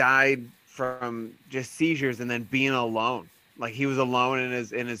he died from just seizures and then being alone. Like, he was alone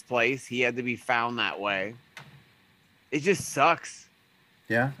in his place. He had to be found that way. It just sucks.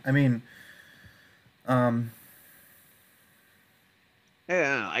 Yeah, I mean,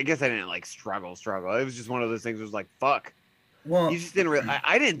 Yeah, I guess I didn't like struggle. It was just one of those things. It was like, fuck. well, You just didn't really.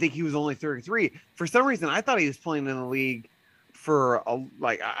 I didn't think he was only 33. For some reason, I thought he was playing in the league for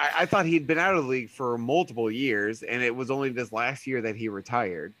I thought he'd been out of the league for multiple years, and it was only this last year that he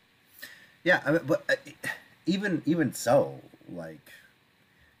retired. yeah, I mean, but even so, like,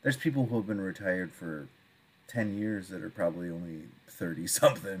 there's people who have been retired for 10 years that are probably only 30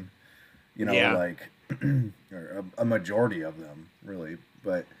 something. You know, Yeah. like, or a majority of them, really.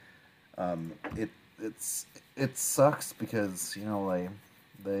 But it sucks because, you know, like,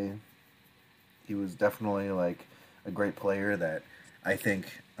 he was definitely like a great player that I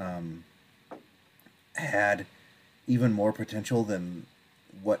think had even more potential than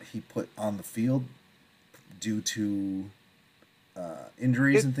what he put on the field due to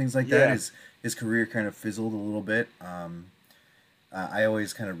injuries and things like that. Yeah. His career kind of fizzled a little bit. I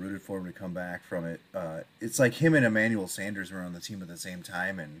always kind of rooted for him to come back from it. It's like him and Emmanuel Sanders were on the team at the same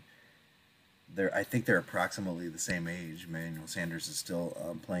time, and I think they're approximately the same age. Emmanuel Sanders is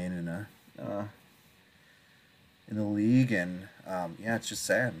still playing in the league, and yeah, it's just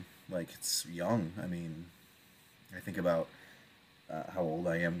sad. Like, it's young. I mean, I think about how old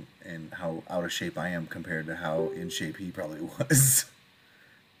I am and how out of shape I am compared to how in shape he probably was.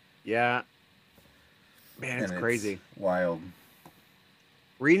 Yeah, man, it's And crazy. Wild.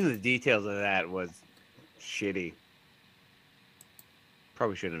 Reading the details of that was shitty.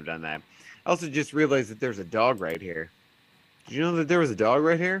 Probably shouldn't have done that. I also just realized that there's a dog right here. Did you know that there was a dog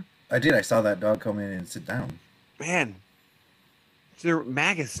right here? I did. I saw that dog come in and sit down. Man,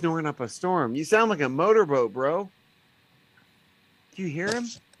 Mac is snoring up a storm. You sound like a motorboat, bro. Do you hear him?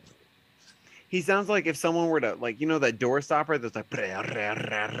 He sounds like if someone were to, like, you know, that door stopper that's like,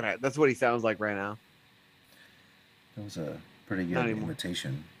 that's what he sounds like right now. That was a pretty good Not anymore.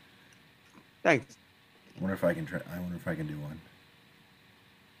 imitation. Thanks. I wonder if I can do one.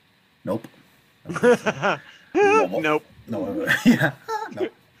 Nope. Nope. No. Yeah. No.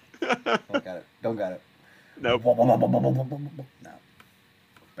 Don't got it. Nope. No.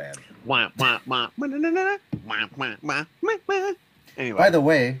 Bad. Anyway. By the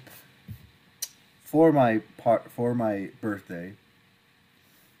way, for my birthday,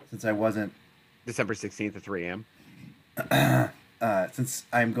 since I wasn't December 16th at 3 a.m. Since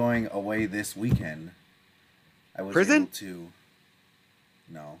I'm going away this weekend, I was Prison? able to.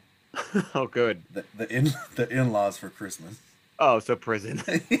 No, Oh, good. the in-laws for Christmas. Oh, so prison.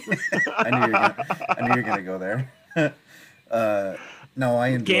 I knew you're gonna go there. No, I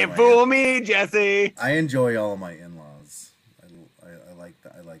enjoy. Can't fool me, Jesse. I enjoy all of my in-laws.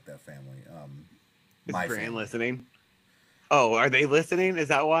 I like that family. Is My Grant family. listening? Oh, are they listening? Is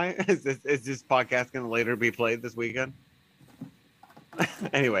that why? Is this podcast going to later be played this weekend?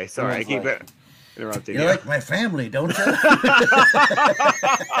 Anyway, sorry, I keep it interrupting You're you. like my family, don't you?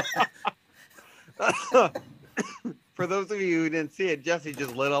 For those of you who didn't see it, Jesse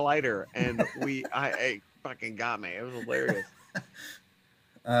just lit a lighter, and I fucking got me. It was hilarious.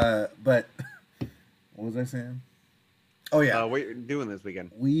 But what was I saying? Oh yeah, What are you doing this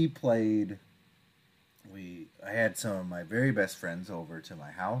weekend? we played. I had some of my very best friends over to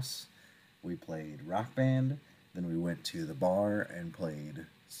my house. We played Rock Band. Then we went to the bar and played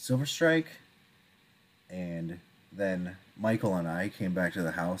Silver Strike. And then Michael and I came back to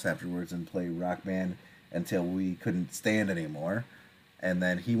the house afterwards and played Rock Band until we couldn't stand anymore. And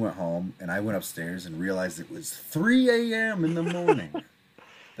then he went home, and I went upstairs and realized it was 3 a.m. in the morning.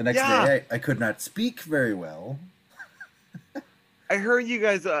 The next day, I could not speak very well. I heard you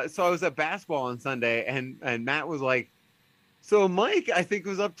guys. So I was at basketball on Sunday, and Matt was like, "So Mike, I think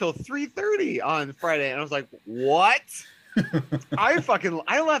was up till 3:30 on Friday," and I was like, "What?" I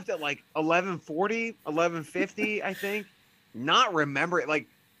left at like 11:40, 11:50, I think. Not remember it. Like,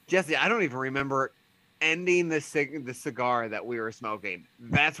 Jesse, I don't even remember ending the cigar that we were smoking.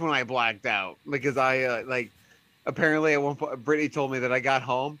 That's when I blacked out because I apparently at one point Brittany told me that I got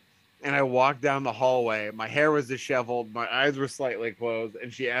home and I walked down the hallway. My hair was disheveled, my eyes were slightly closed,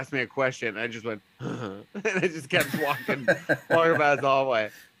 and she asked me a question. And I just went, and I just kept walking past the hallway.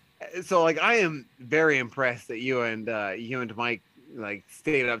 So like, I am very impressed that you and Mike like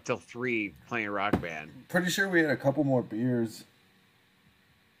stayed up till 3 playing Rock Band. Pretty sure we had a couple more beers.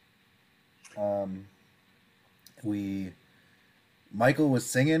 Michael was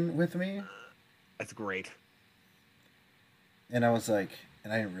singing with me, That's great. and I was like,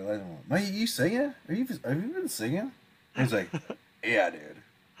 and I didn't realize, I'm like, Mike, you singing? Have you been singing? He's like, yeah, dude.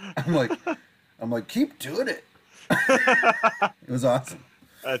 I'm like, keep doing it. It was awesome.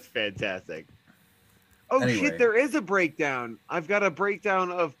 That's fantastic. Oh Anyway. shit, there is a breakdown. I've got a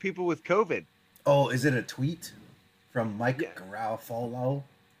breakdown of people with COVID. Oh, is it a tweet from Mike Yeah. Garofalo?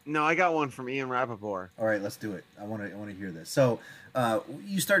 No, I got one from Ian Rappaport. All right, let's do it. I want to hear this. So,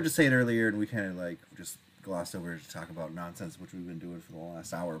 you started to say it earlier, and we kind of like just glossed over to talk about nonsense, which we've been doing for the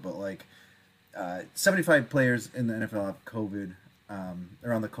last hour. But like, 75 players in the NFL have COVID.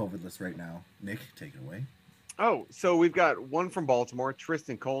 They're on the COVID list right now. Nick, take it away. Oh, so we've got one from Baltimore,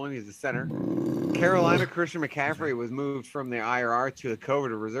 Tristan Colin. He's the center. Carolina, Christian McCaffrey was moved from the IR to the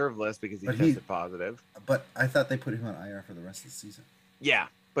COVID reserve list because he But tested positive. But I thought they put him on IR for the rest of the season. Yeah,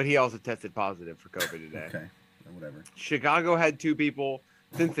 but he also tested positive for COVID today. Okay, whatever. Chicago had 2 people.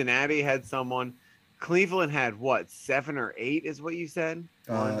 Cincinnati had someone. Cleveland had what, 7 or 8 is what you said?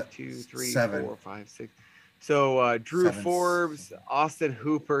 1, 2, 3, 7. 4, 5, 6. So Drew 7. Forbes, Austin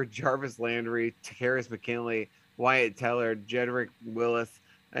Hooper, Jarvis Landry, Takaris McKinley, Wyatt Teller, Jedrick Willis,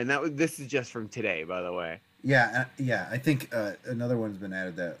 and this is just from today, by the way. Yeah. I think another one's been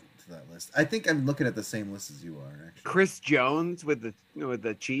added to that list. I think I'm looking at the same list as you are, actually. Chris Jones with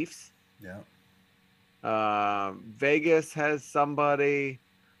the Chiefs. Yeah. Vegas has somebody.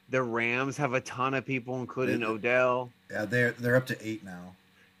 The Rams have a ton of people, including Odell. Yeah, they're up to 8 now.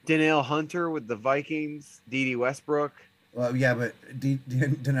 Danielle Hunter with the Vikings. Dede Westbrook. Well, yeah, but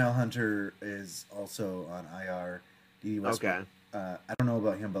Danielle Hunter is also on IR. Dede Westbrook. Okay. I don't know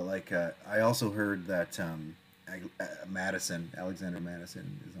about him, but like I also heard that Alexander Madison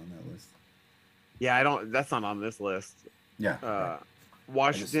is on that list. Yeah, that's not on this list. Yeah. Uh,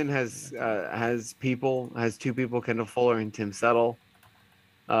 Washington has 2 people, Kendall Fuller and Tim Settle.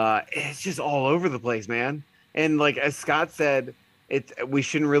 It's just all over the place, man. And like as Scott said, we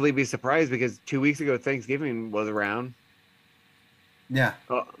shouldn't really be surprised because 2 weeks ago Thanksgiving was around. Yeah.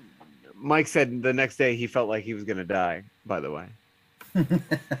 Mike said the next day he felt like he was gonna die. By the way.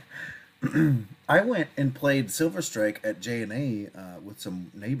 I went and played Silver Strike at J&A with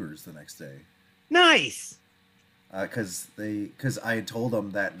some neighbors the next day. Nice. Because I had told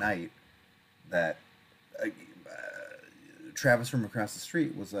them that night that Travis from across the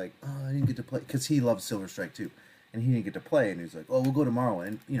street was like, oh, I didn't get to play because he loves Silver Strike too, and he didn't get to play, and he's like, oh, we'll go tomorrow,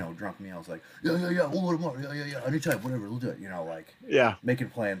 and drunk me, I was like, yeah, we'll go tomorrow, yeah, anytime, whatever, we'll do it, like making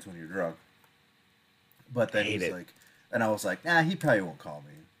plans when you're drunk. But then he's like, and I was like, nah, he probably won't call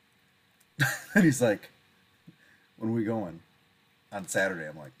me. And he's like, when are we going? On Saturday.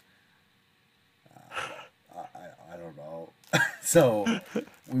 I'm like, I don't know. So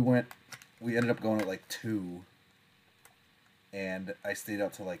we ended up going at like 2, and I stayed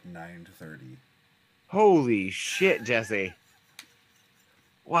out till like 9:30. Holy shit, Jesse.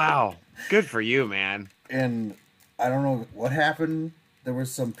 Wow. Good for you, man. And I don't know what happened. There were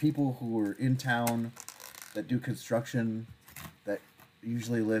some people who were in town that do construction that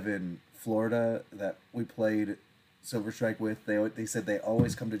usually live in Florida that we played Silver Strike with. They said they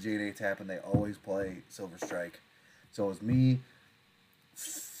always come to J&A Tap and they always play Silver Strike. So it was me,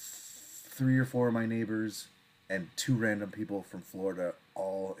 3 or 4 of my neighbors, and 2 random people from Florida,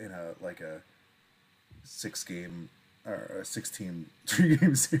 all in a 6-game or a 6-team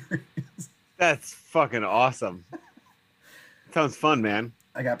 3-game series. That's fucking awesome. Sounds fun, man.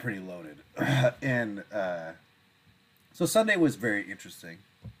 I got pretty loaded. And so Sunday was very interesting.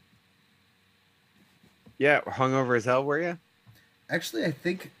 Yeah, hungover as hell, were you? Actually, I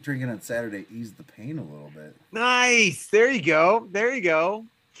think drinking on Saturday eased the pain a little bit. Nice. There you go.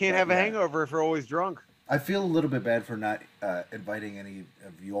 Can't have a hangover if you're always drunk. I feel a little bit bad for not inviting any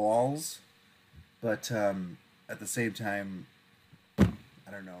of y'alls, but at the same time,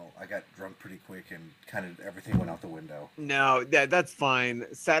 I don't know. I got drunk pretty quick and kind of everything went out the window. No, that's fine.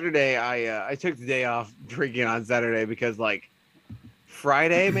 Saturday, I took the day off drinking on Saturday because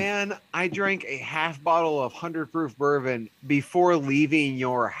Friday, man, I drank a half bottle of 100 proof bourbon before leaving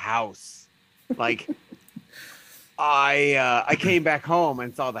your house. I came back home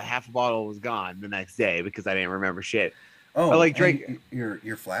and saw the half bottle was gone the next day because I didn't remember shit. Oh, I drank.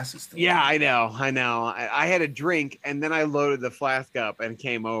 Your flask is still. Yeah, I know. I had a drink and then I loaded the flask up and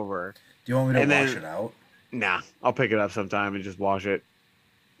came over. Do you want me to wash it out? Nah, I'll pick it up sometime and just wash it.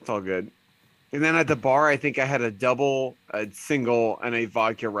 It's all good. And then at the bar, I think I had a double, a single, and a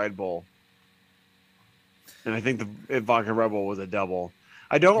vodka Red Bull. And I think the Vodka Rebel was a double.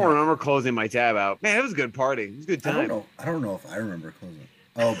 I don't Yeah. remember closing my tab out. Man, it was a good party. It was a good I time. don't know if I remember closing.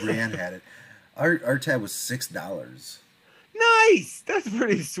 Oh, Brienne had it. Our tab was $6. Nice. That's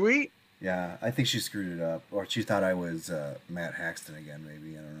pretty sweet. Yeah, I think she screwed it up, or she thought I was Matt Haxton again.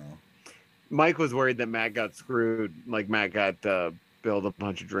 Maybe I don't know. Mike was worried that Matt got screwed. Like Matt got billed a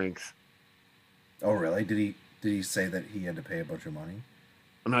bunch of drinks. Oh, really? Did he say that he had to pay a bunch of money?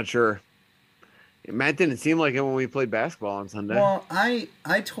 I'm not sure. Matt didn't seem like it when we played basketball on Sunday. Well, I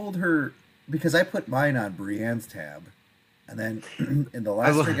told her because I put mine on Brienne's tab, and then and the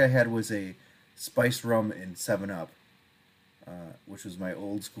last drink I had was a spiced rum and 7-Up, which was my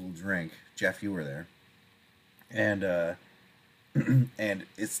old school drink. Jeff, you were there, and and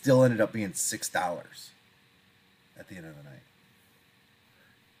it still ended up being $6 at the end of the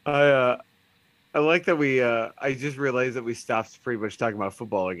night. I like that we. I just realized that we stopped pretty much talking about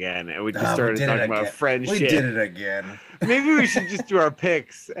football again, and we just We started did it talking about again. friendship. We did it again. Maybe we should just do our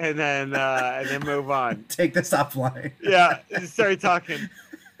picks and then move on. Take this offline. Yeah, just start talking.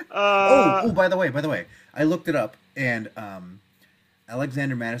 By the way, I looked it up, and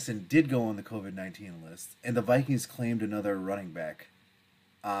Alexander Madison did go on the COVID-19 list, and the Vikings claimed another running back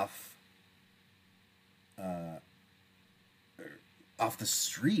off the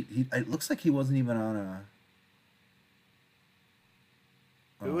street. It looks like he wasn't even on a.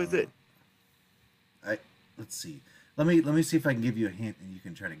 Who is it? Let's see. Let me see if I can give you a hint, and you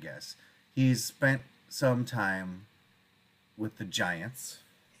can try to guess. He's spent some time with the Giants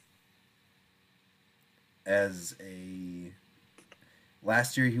as a.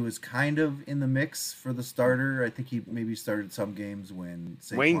 Last year he was kind of in the mix for the starter. I think he maybe started some games when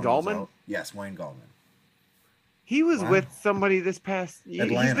Saquon Wayne was Gallman? out. Yes, Wayne Gallman. He was Wow. with somebody this past.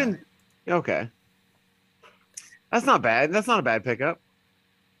 Atlanta. He's been okay. That's not bad. That's not a bad pickup.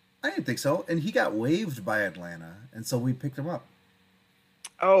 I didn't think so, and he got waived by Atlanta, and so we picked him up.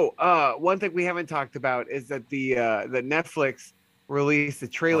 Oh, one thing we haven't talked about is that the Netflix released a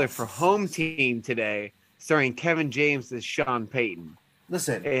trailer for Home Team today, starring Kevin James as Sean Payton,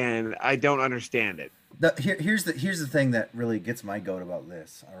 Listen, and I don't understand it. here's the thing that really gets my goat about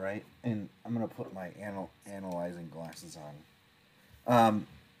this. All right, and I'm gonna put my analyzing glasses on.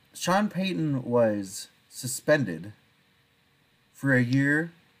 Sean Payton was suspended for a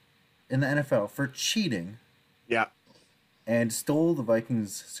year in the NFL for cheating. Yeah. And stole the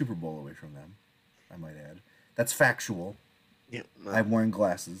Vikings Super Bowl away from them, I might add. That's factual. Yeah. I'm wearing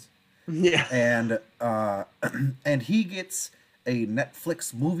glasses. Yeah. And and he gets a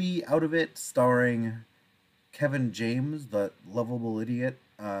Netflix movie out of it starring Kevin James, the lovable idiot.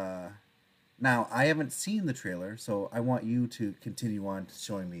 Now, I haven't seen the trailer, so I want you to continue on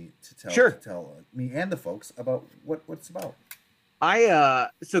showing me to tell me and the folks about what it's about.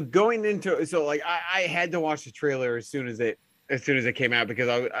 Going into I had to watch the trailer as soon as it came out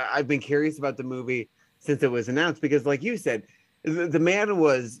because I've been curious about the movie since it was announced because like you said, the man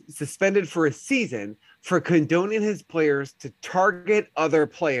was suspended for a season for condoning his players to target other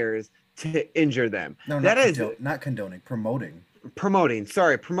players to injure them. No, not condoning, promoting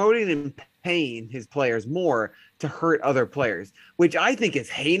and paying his players more to hurt other players, which I think is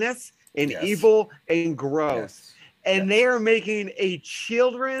heinous and evil and gross. Yes. And they are making a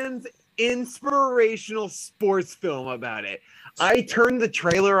children's inspirational sports film about it. I turned the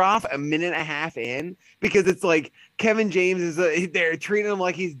trailer off a minute and a half in because it's like Kevin James they're treating him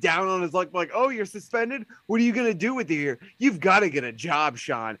like he's down on his luck. Like, oh, you're suspended? What are you going to do with the year? You've got to get a job,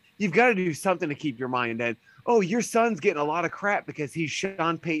 Sean. You've got to do something to keep your mind in. Oh, your son's getting a lot of crap because he's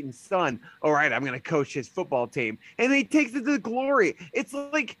Sean Payton's son. All right, I'm going to coach his football team. And he takes it to glory. It's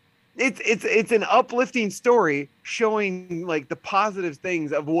like, it's an uplifting story showing like the positive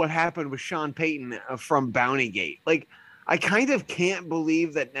things of what happened with Sean Payton from Bountygate. Like, I kind of can't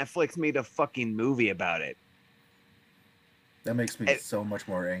believe that Netflix made a fucking movie about it. That makes me so much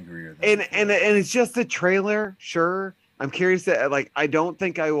more angrier. And it's just a trailer. Sure, I'm curious that I don't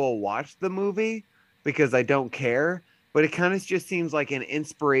think I will watch the movie because I don't care. But it kind of just seems like an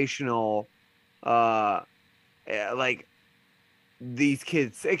inspirational, like. These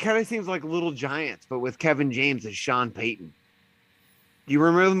kids, it kind of seems like Little Giants, but with Kevin James as Sean Payton. Do you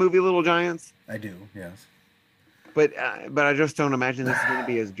remember the movie Little Giants? I do, yes. But I just don't imagine this is going to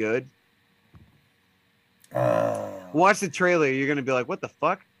be as good. Watch the trailer, you're going to be like, "What the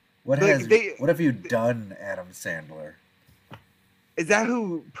fuck?" What have you done, Adam Sandler? Is that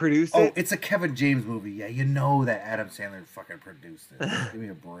who produced it? Oh, it's a Kevin James movie. Yeah, you know that Adam Sandler fucking produced it. Give me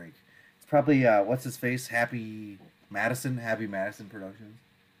a break. It's probably what's his face, Happy Madison Productions.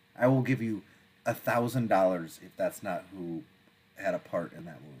 I will give you $1,000 if that's not who had a part in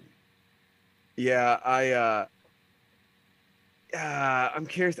that movie. Yeah, I'm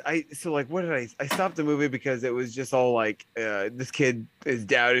curious. What did I stopped the movie because it was just all like this kid is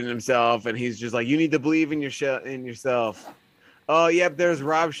doubting himself and he's just like, you need to believe in yourself. Oh, yep, there's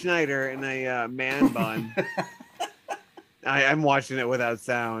Rob Schneider in a man bun. I'm watching it without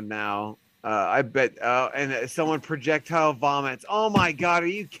sound now. I bet and someone projectile vomits. Oh my god, are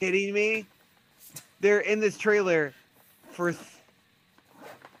you kidding me? They're in this trailer for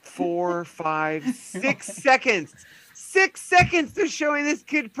 4, 5, 6 seconds. 6 seconds they're showing this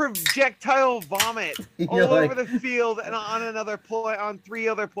kid projectile vomit all You're like- over the field and on another play on 3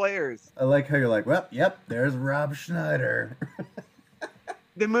 other players. I like how you're like, well, yep, there's Rob Schneider.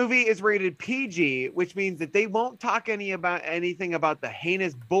 The movie is rated PG, which means that they won't talk anything about the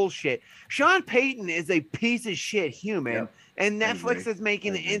heinous bullshit. Sean Payton is a piece of shit human, Yep. and I Netflix agree. is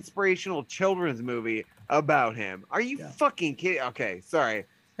making I an agree. inspirational children's movie about him. Are you Yeah. fucking kidding? Okay, sorry.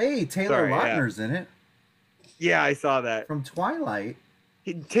 Hey, Taylor Sorry, yeah. Lautner's in it Yeah, I saw that. from Twilight.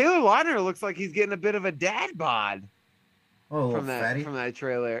 Taylor Lautner looks like he's getting a bit of a dad bod Oh, a little from fatty. that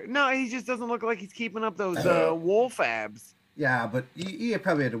trailer. No, he just doesn't look like he's keeping up those wolf abs. Yeah, but he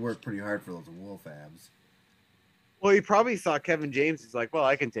probably had to work pretty hard for those wolf abs. Well, he probably saw Kevin James. He's like, well,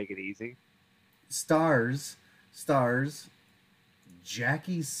 I can take it easy. Stars,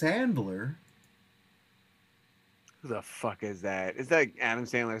 Jackie Sandler. Who the fuck is that? Is that Adam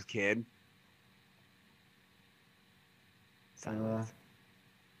Sandler's kid? Silence.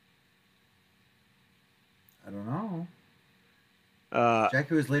 I don't know. Uh,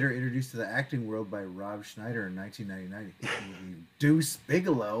 Jackie was later introduced to the acting world by Rob Schneider in 1999. Movie Deuce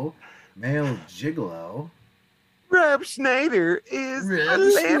Bigelow, male gigolo. Rob Schneider is Rob a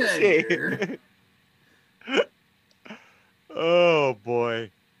lampshade. Schneider. Oh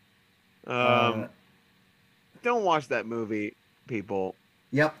boy. Uh, Don't watch that movie, people.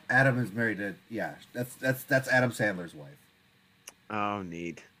 Yep, Adam is married to. Yeah, that's Adam Sandler's wife. Oh,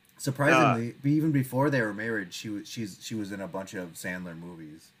 neat. Surprisingly, even before they were married, she was in a bunch of Sandler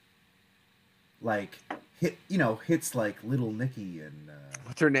movies. Like hits like Little Nicky and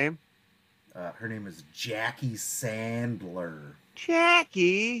What's her name? her name is Jackie Sandler.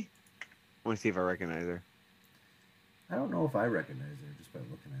 Jackie. I want to see if I recognize her. I don't know if I recognize her just by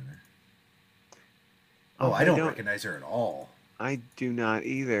looking at her. Oh, Oh, I don't recognize her at all. I do not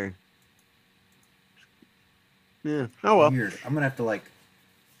either. Yeah. Oh well. Weird. I'm gonna have to like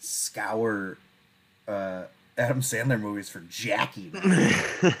scour Adam Sandler movies for Jackie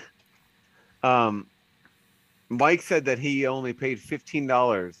now. Mike said that he only paid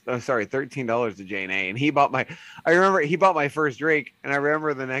 $13 to J&A, and he bought my. I remember he bought my first drink, and I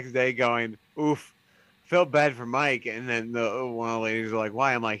remember the next day going, "Oof, felt bad for Mike." And then one of the ladies was like,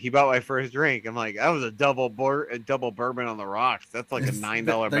 "Why?" I'm like, "He bought my first drink." I'm like, "That was a double bourbon on the rocks. That's like a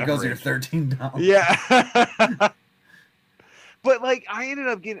 $9 There goes your beverage." $13. Yeah. But like, I ended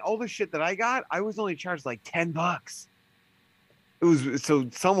up getting all the shit that I got. I was only charged like $10. It was so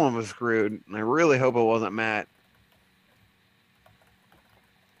someone was screwed, and I really hope it wasn't Matt.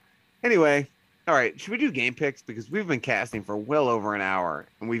 Anyway, all right, should we do game picks because we've been casting for well over an hour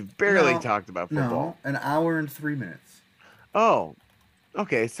and we've barely talked about football. No, an hour and 3 minutes. Oh,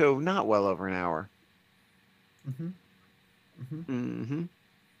 okay, so not well over an hour. Mm-hmm. Mm-hmm. Mm-hmm.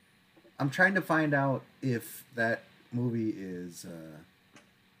 I'm trying to find out if that movie is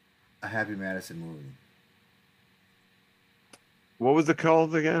a Happy Madison movie. What was it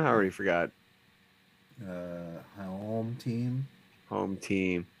called again? I already forgot. Home Team. Home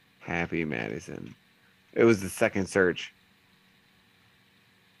Team Happy Madison. It was the second search.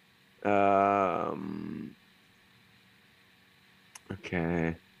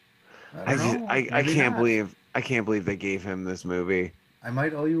 Okay. I can't believe they gave him this movie. I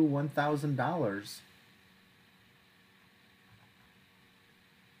might owe you $1,000.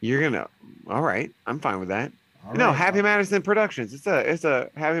 You're gonna. All right, I'm fine with that. All No, right. Happy Madison Productions. It's a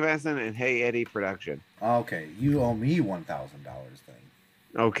Happy Madison and Hey Eddie production. Okay, you owe me $1,000 then.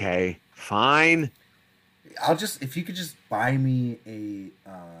 Okay, fine. I'll just if you could just buy me a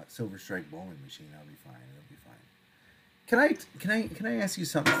Silver Strike bowling machine, I'll be fine. It'll be fine. Can I ask you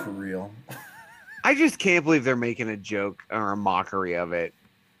something for real? I just can't believe they're making a joke or a mockery of it.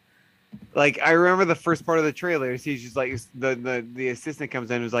 Like, I remember the first part of the trailer. He's just like the assistant comes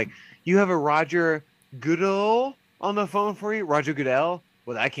in and is like, "You have a Roger Goodell on the phone for you, Roger Goodell."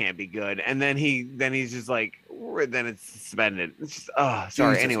 Well, that can't be good. And then he's just like, then it's suspended. It's just sorry.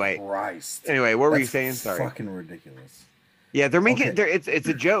 Jesus Anyway, Christ. what were you That's saying? Sorry. Fucking ridiculous. Yeah, they're making Okay. it's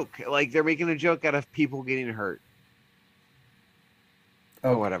a joke. Like they're making a joke out of people getting hurt.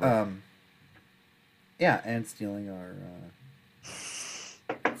 Oh, whatever. Yeah, and stealing our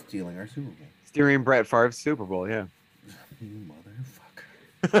Super Bowl. During Brett Favre's Super Bowl, yeah. You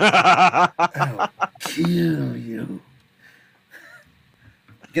motherfucker. I'll kill you.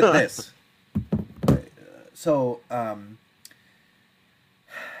 Get this. So, one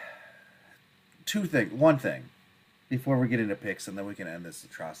thing, before we get into picks, and then we can end this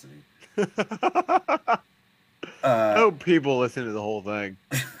atrocity. I hope people listen to the whole thing.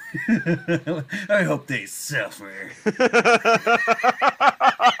 I hope they suffer.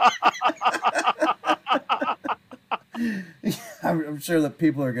 I'm sure that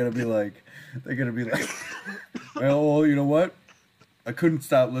people are gonna be like, well, you know what? I couldn't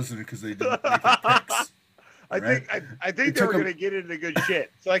stop listening because they didn't make the picks. I think they were gonna get into good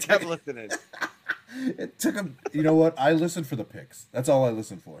shit, so I kept listening. It took them. You know what? I listened for the picks. That's all I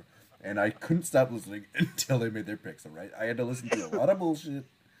listened for, and I couldn't stop listening until they made their picks. All right, I had to listen to a lot of bullshit.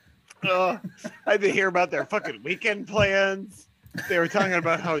 I had to hear about their fucking weekend plans. They were talking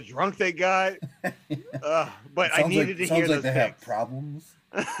about how drunk they got. But I needed to hear those they picks. Have problems.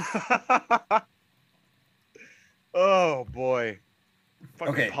 Oh boy.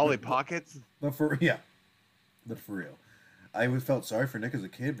 Fucking Okay, Polly Pockets. But for real, I always felt sorry for Nick as a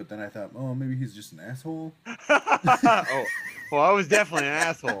kid, but then I thought, oh, maybe he's just an asshole. Oh, well, I was definitely an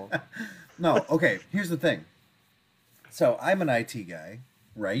asshole. No, okay. Here's the thing. So I'm an IT guy,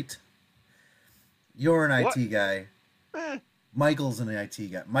 right? You're an IT guy. Michael's an IT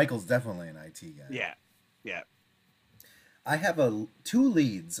guy. Michael's definitely an IT guy. Yeah. I have two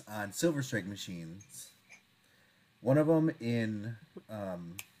leads on Silver Strike machines. One of them in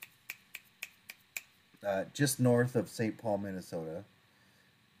just north of St. Paul, Minnesota.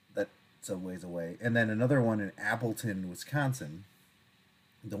 That's a ways away. And then another one in Appleton, Wisconsin.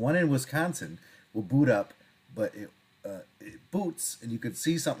 The one in Wisconsin will boot up, but it boots, and you could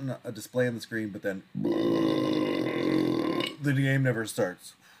see something, a display on the screen, but then the game never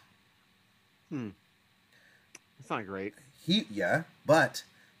starts. That's not great. But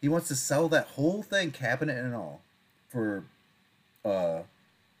he wants to sell that whole thing, cabinet and all, for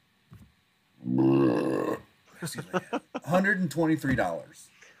 $123.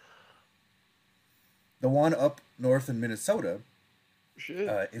 The one up north in Minnesota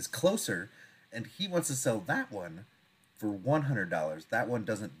is closer, and he wants to sell that one for $100. That one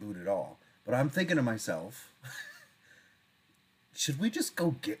doesn't boot at all. But I'm thinking to myself, should we just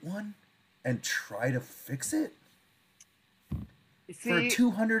go get one and try to fix it? For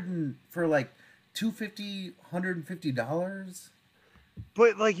 $250, $150?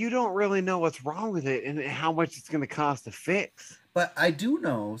 But like, you don't really know what's wrong with it and how much it's going to cost to fix. But I do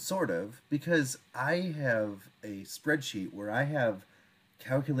know, sort of, because I have a spreadsheet where I have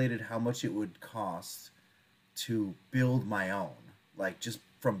calculated how much it would cost to build my own, like just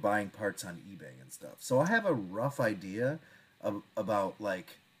from buying parts on eBay and stuff. So I have a rough idea about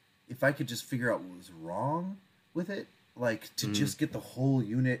like if I could just figure out what was wrong with it, like to just get the whole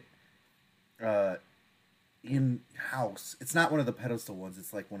unit in house. It's not one of the pedestal ones.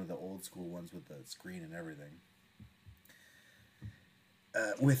 It's like one of the old school ones with the screen and everything.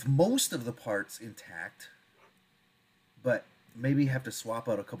 With most of the parts intact, but maybe have to swap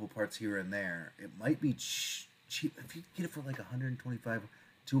out a couple parts here and there. It might be cheap if you get it for like $125,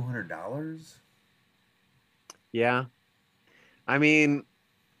 $200. Yeah, I mean,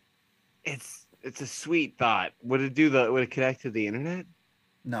 it's a sweet thought. Would it connect to the internet?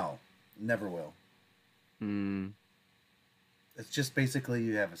 No, never will. It's just basically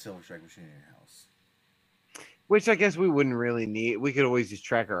you have a Silver Strike machine in your house. Which I guess we wouldn't really need. We could always just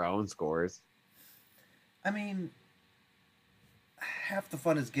track our own scores. I mean, half the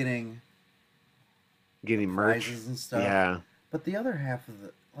fun is getting merch prizes and stuff. Yeah. But the other half of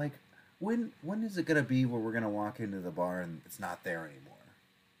the, like, when is it gonna be where we're gonna walk into the bar and it's not there anymore?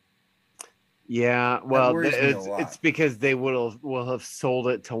 Yeah, well, it's because they will have sold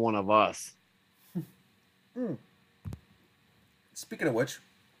it to one of us. Speaking of which,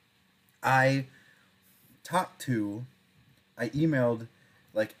 I emailed,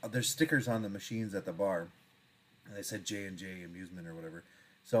 like, there's stickers on the machines at the bar, and they said J&J Amusement or whatever.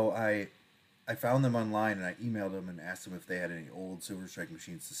 So I found them online, and I emailed them and asked them if they had any old Silver Strike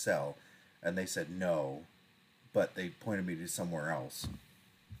machines to sell, and they said no, but they pointed me to somewhere else.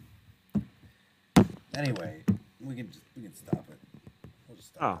 Anyway, we can stop it. We'll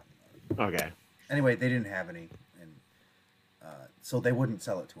just stop it. Okay. Anyway, they didn't have any, and so they wouldn't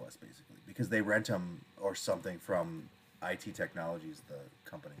sell it to us, basically, because they rent them or something from IT Technologies, the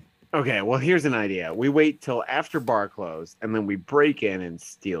company. Okay, well, here's an idea. We wait till after bar close, and then we break in and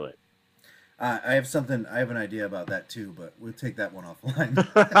steal it. I have something. I have an idea about that too, but we'll take that one offline.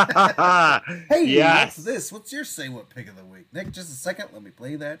 Hey, Yes. what's this? What's your say what pick of the week, Nick? Just a second. Let me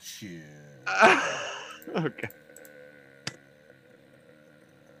play that shit. Okay.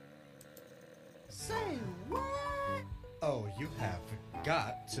 Say what? Oh, you have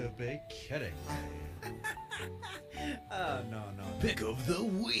got to be kidding me. No. Pick of the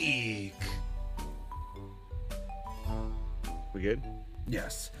week. We good?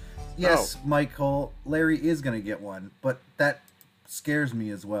 Yes, yes, Michael. Larry is gonna get one, but that scares me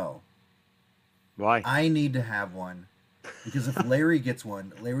as well. Why? I need to have one because if Larry gets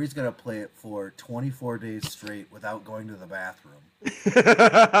one, Larry's gonna play it for 24 days straight without going to the bathroom.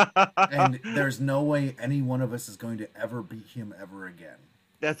 And there's no way any one of us is going to ever beat him ever again.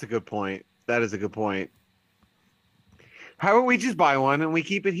 That's a good point. That is a good point. How about we just buy one and we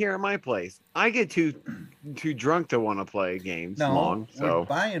keep it here at my place? I get too drunk to want to play games No, long, we're so.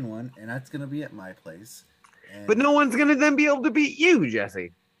 buying one, and that's gonna be at my place. And, But no one's gonna then be able to beat you,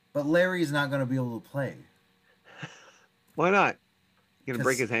 Jesse. but Larry's not gonna be able to play. Why not? You gonna 'Cause-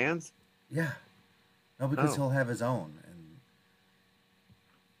 break his hands? Yeah, no, because Oh. he'll have his own, and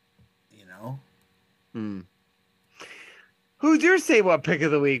you know. Hmm. Who's your say what pick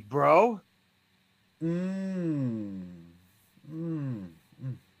of the week, bro?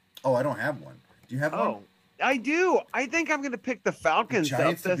 Oh, I don't have one. Do you have one? Oh, I do. I think I'm gonna pick the The Falcons.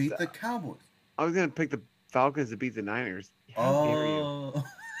 Giants to up beat the Cowboys. I was gonna pick the Falcons to beat the Niners. How dare you? Oh,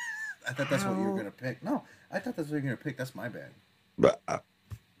 I thought that's what you were How- gonna pick. No, I thought that's what you were gonna pick. That's my bad.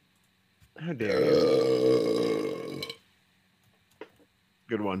 How dare you?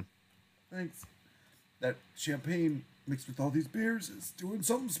 Good one. Thanks. That champagne mixed with all these beers is doing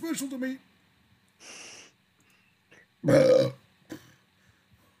something special to me.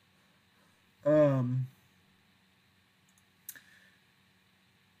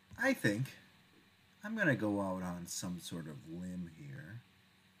 I think I'm gonna go out on some sort of limb here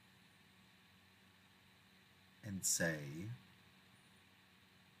and say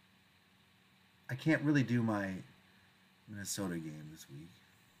I can't really do my Minnesota game this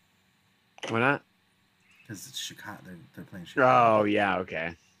week Why not? because it's Chicago. They're playing Chicago. Oh yeah,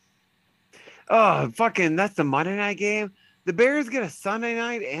 okay. Oh fucking, that's the Monday night game. The Bears get a Sunday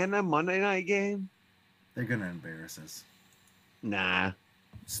night and a Monday night game. They're gonna embarrass us. Nah.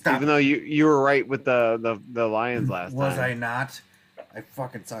 Stop. Even though you were right with the Lions last Was I time. not? I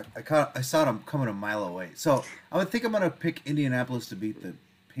fucking suck. I saw them coming a mile away. So I would think I'm gonna pick Indianapolis to beat the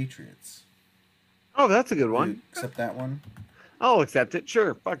Patriots. Oh, that's a good You one. accept that one? I'll accept it.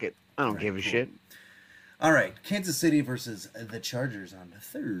 Sure. Fuck it. I don't Right, give a cool. shit. All right, Kansas City versus the Chargers on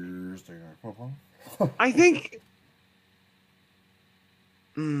Thursday. I think.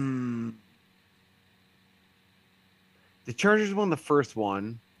 The Chargers won the first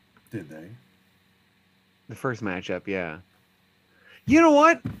one, Did they? the first matchup. Yeah. You know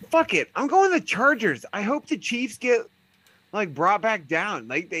what? Fuck it. I'm going the Chargers. I hope the Chiefs get like brought back down.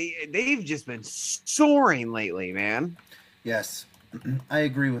 Like they've just been soaring lately, man. Yes, I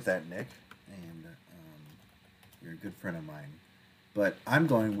agree with that, Nick. And you're a good friend of mine. But I'm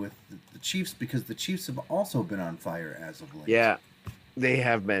going with the Chiefs because the Chiefs have also been on fire as of late. Yeah, they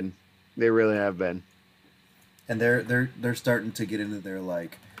have been. They really have been. And they're starting to get into their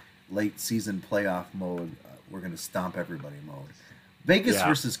like late season playoff mode. We're gonna stomp everybody mode. Vegas Yeah.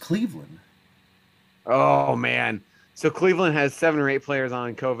 versus Cleveland. Oh man. So Cleveland has 7 or 8 players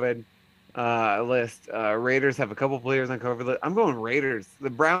on COVID list. Raiders have a couple players on COVID list. I'm going Raiders. The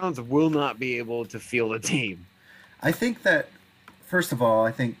Browns will not be able to field a team. I think that first of all,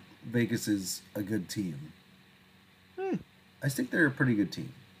 I think Vegas is a good team. I think they're a pretty good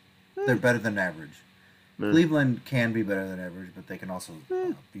team. They're better than average. Cleveland can be better than average, but they can also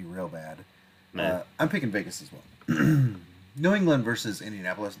be real bad. I'm picking Vegas as well. New England versus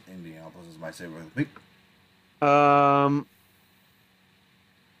Indianapolis. Indianapolis is my favorite of the week.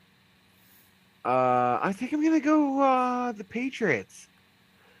 I think I'm gonna go the Patriots.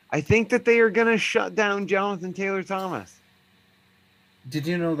 I think that they are gonna shut down Jonathan Taylor Thomas. Did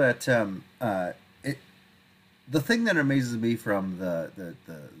you know that the thing that amazes me from the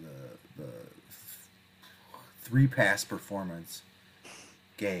 3-pass performance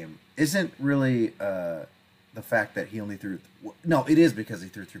game isn't really the fact that he only threw. No, it is because he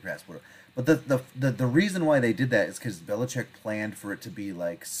threw 3 pass. But the reason why they did that is because Belichick planned for it to be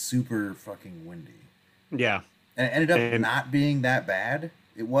like super fucking windy, Yeah. and it ended up And- not being that bad.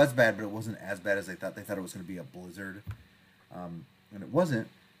 It was bad, but it wasn't as bad as they thought. They thought it was going to be a blizzard, and it wasn't.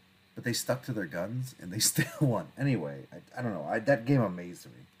 But they stuck to their guns and they still won. Anyway, I don't know. That game amazed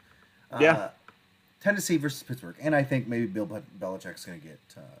me. Yeah. Tennessee versus Pittsburgh, and I think maybe Bill Belichick's going to get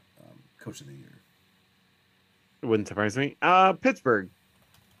Coach of the Year. It wouldn't surprise me. Pittsburgh.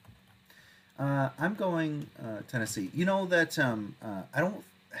 I'm going Tennessee. You know that I don't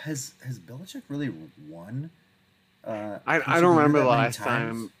has Belichick really won? I don't remember the last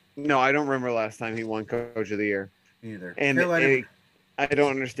time. No, I don't remember the last time he won Coach of the Year. Me either. And I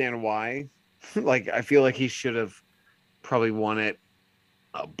don't understand why. Like, I feel like he should have probably won it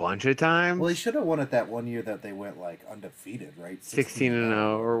a bunch of times. Well, he should have won it that one year that they went like undefeated, right?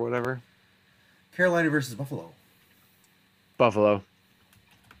 16-0 or whatever. Carolina versus Buffalo. Buffalo.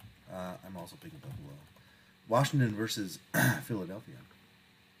 I'm also picking Buffalo. Washington versus Philadelphia.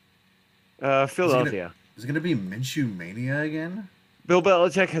 Philadelphia. Is it going to be Minshew Mania again? Bill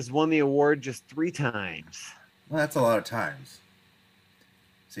Belichick has won the award just 3 times. Well, that's a lot of times.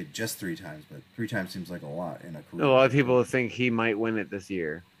 I say just 3 times, but 3 times seems like a lot in a career. A lot of people think he might win it this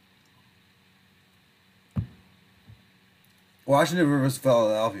year. Washington versus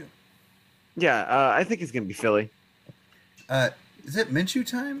Philadelphia. Yeah, I think it's going to be Philly. Is it Minshew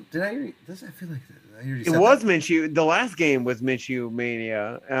time? Did I hear this? I feel like I already It said was that. Minshew. The last game was Minshew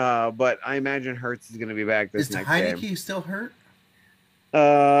Mania, but I imagine Hurts is going to be back this Is next Heineke game. still hurt?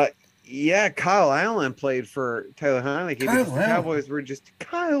 Yeah, Kyle Allen played for Tyler Heineke because the Allen. Cowboys were just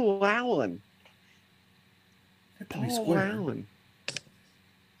Kyle Allen. Paul Paul Allen.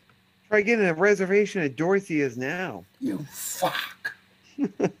 Try getting a reservation at Dorothy is now. You fuck.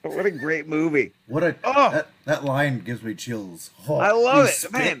 What a great movie. What a that line gives me chills. Oh, I love he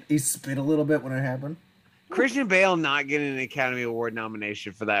it, man. He spit a little bit when it happened. Christian Bale not getting an Academy Award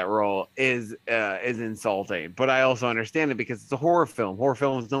nomination for that role is insulting, but I also understand it because it's a horror film. Horror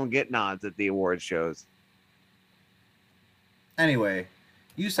films don't get nods at the award shows. Anyway,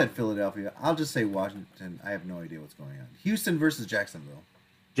 you said Philadelphia. I'll just say Washington. I have no idea what's going on. Houston versus Jacksonville.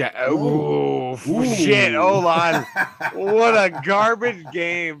 Ooh, shit. Hold on. What a garbage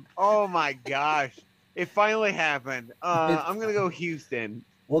game. Oh, my gosh. It finally happened. I'm going to go Houston.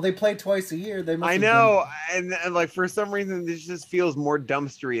 Well, they play twice a year. They must I have know. And like, for some reason, this just feels more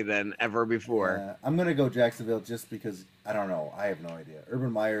dumpstery than ever before. I'm going to go Jacksonville just because, I don't know. I have no idea.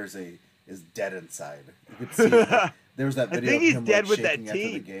 Urban Meyer is dead inside. You could see there was that video I think he's of him dead with shaking that after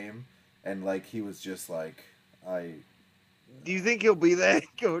the team. game. And like he was just like, Do you think he'll be the head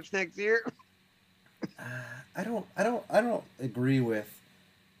coach next year? I don't agree with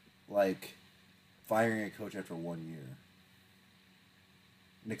like firing a coach after 1 year.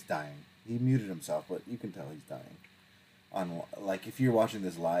 Nick's dying. He muted himself, but you can tell he's dying. On like if you're watching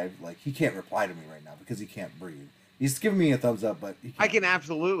this live, like he can't reply to me right now because he can't breathe. He's giving me a thumbs up, but I can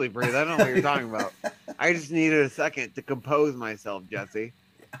absolutely breathe. I don't know what you're talking about. I just needed a second to compose myself, Jesse.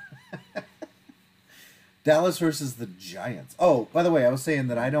 Dallas versus the Giants. Oh, by the way, I was saying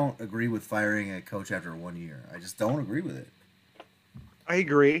that I don't agree with firing a coach after 1 year. I just don't agree with it. I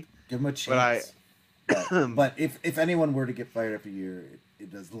agree. Give him a chance. But if anyone were to get fired after a year,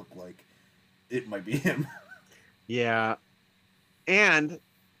 it does look like it might be him. Yeah. And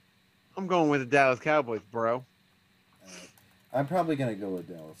I'm going with the Dallas Cowboys, bro. I'm probably going to go with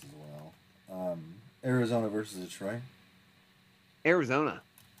Dallas as well. Arizona versus Detroit. Arizona.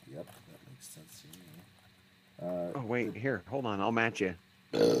 Yep, that makes sense to me. Oh, wait. Here. Hold on. I'll match you.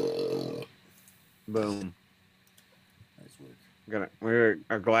 Boom. Nice work. We're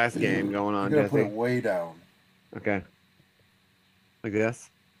a glass game going on, You're going to Jesse. put it way down. Okay. Like this?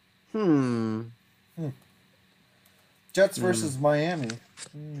 Jets versus Miami.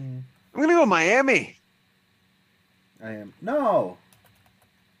 I'm going to go Miami. I am. No.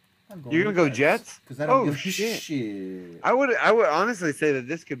 You're going to go Jets? Because I don't give shit. shit. I would honestly say that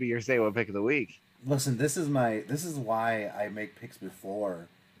this could be your say what pick of the week. Listen, this is why I make picks before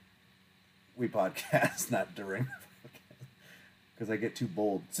we podcast, not during the podcast. Because I get too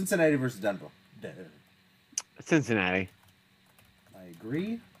bold. Cincinnati versus Denver. Cincinnati. I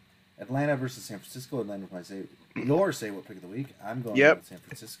agree. Atlanta versus San Francisco. Atlanta with my say what pick of the week. I'm going Yep. with San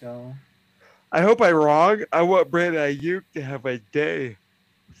Francisco. I hope I'm wrong. I want Brandon Ayuk to have a day.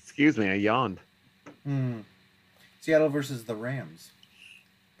 Excuse me, I yawned. Seattle versus the Rams.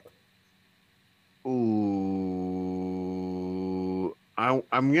 Ooh, I'm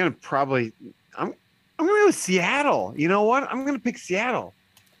gonna probably I'm gonna go with Seattle. You know what? I'm gonna pick Seattle.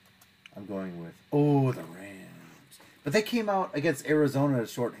 I'm going with the Rams. But they came out against Arizona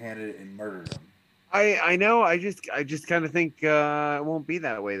shorthanded and murdered them. I know. I just kind of think it won't be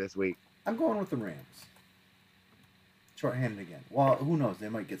that way this week. I'm going with the Rams. Shorthanded again. Well, who knows? They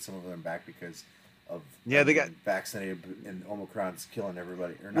might get some of them back because of they got vaccinated and Omicron's killing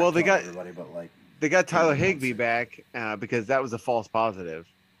everybody. Or not well, they got everybody, but like they got Tyler Higbee back because that was a false positive.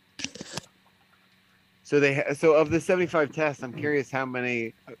 So of the 75 tests, I'm curious how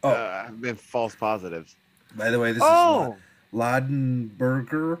many Oh. have been false positives. By the way, this Oh, is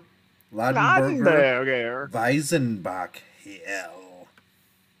Ladenburger. Ladenburger. Weizenbach. Hell.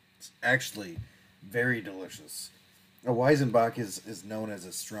 It's actually very delicious. A Weizenbach is known as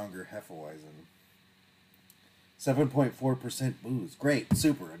a stronger Hefeweizen. 7.4% booze. Great.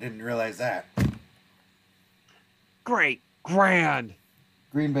 Super. I didn't realize that. Great, grand.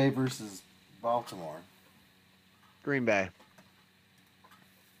 Green Bay versus Baltimore. Green Bay.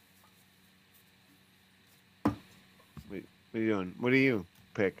 Wait, what are you doing? What do you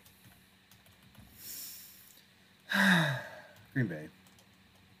pick? Green Bay.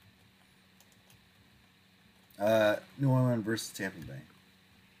 New Orleans versus Tampa Bay.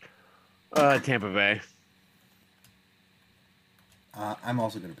 Tampa Bay. I'm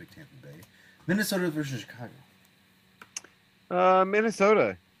also going to pick Tampa Bay. Minnesota versus Chicago.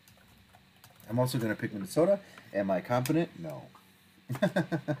 Minnesota. I'm also going to pick Minnesota. Am I confident? No.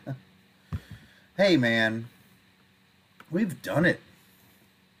 Hey, man. We've done it.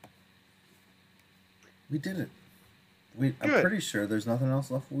 We did it. I'm Good. pretty sure there's nothing else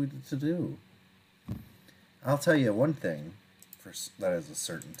left to do. I'll tell you one thing that is a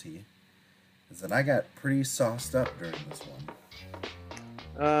certainty, is that I got pretty sauced up during this one.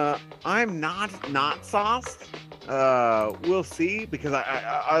 I'm not sauced. We'll see, because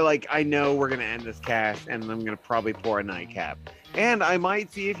I know we're gonna end this cast, and I'm gonna probably pour a nightcap, and I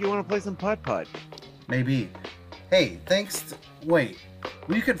might see if you want to play some putt. Maybe. Hey, wait.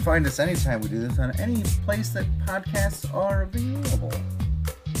 Well, you can find us anytime we do this on any place that podcasts are available.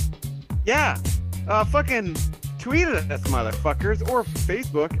 Yeah. Fucking tweet at us, motherfuckers, or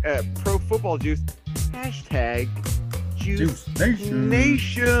Facebook at Pro Football Juice. Hashtag Juice Nation. You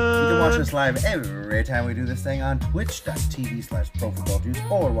can watch us live every time we do this thing on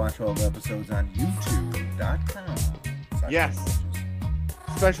twitch.tv/profootballjuice, or watch all the episodes on youtube.com. Yes.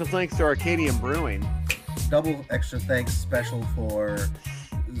 Special thanks to Arcadium Brewing. Double extra thanks special for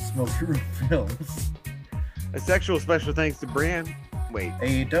Smoky Room Films. A sexual special thanks to Bran. Wait.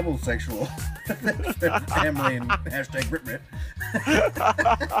 A double sexual family and hashtag Brit.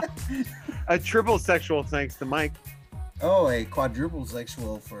 A triple sexual thanks to Mike. Oh, a quadruple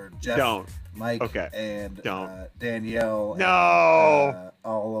sexual for Jeff, Don't. Mike, Okay. and Don't. Danielle. No. And,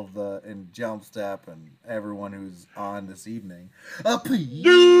 all of and Jump Step and everyone who's on this evening.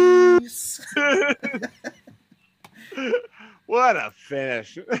 Peace. What a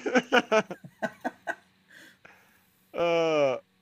finish.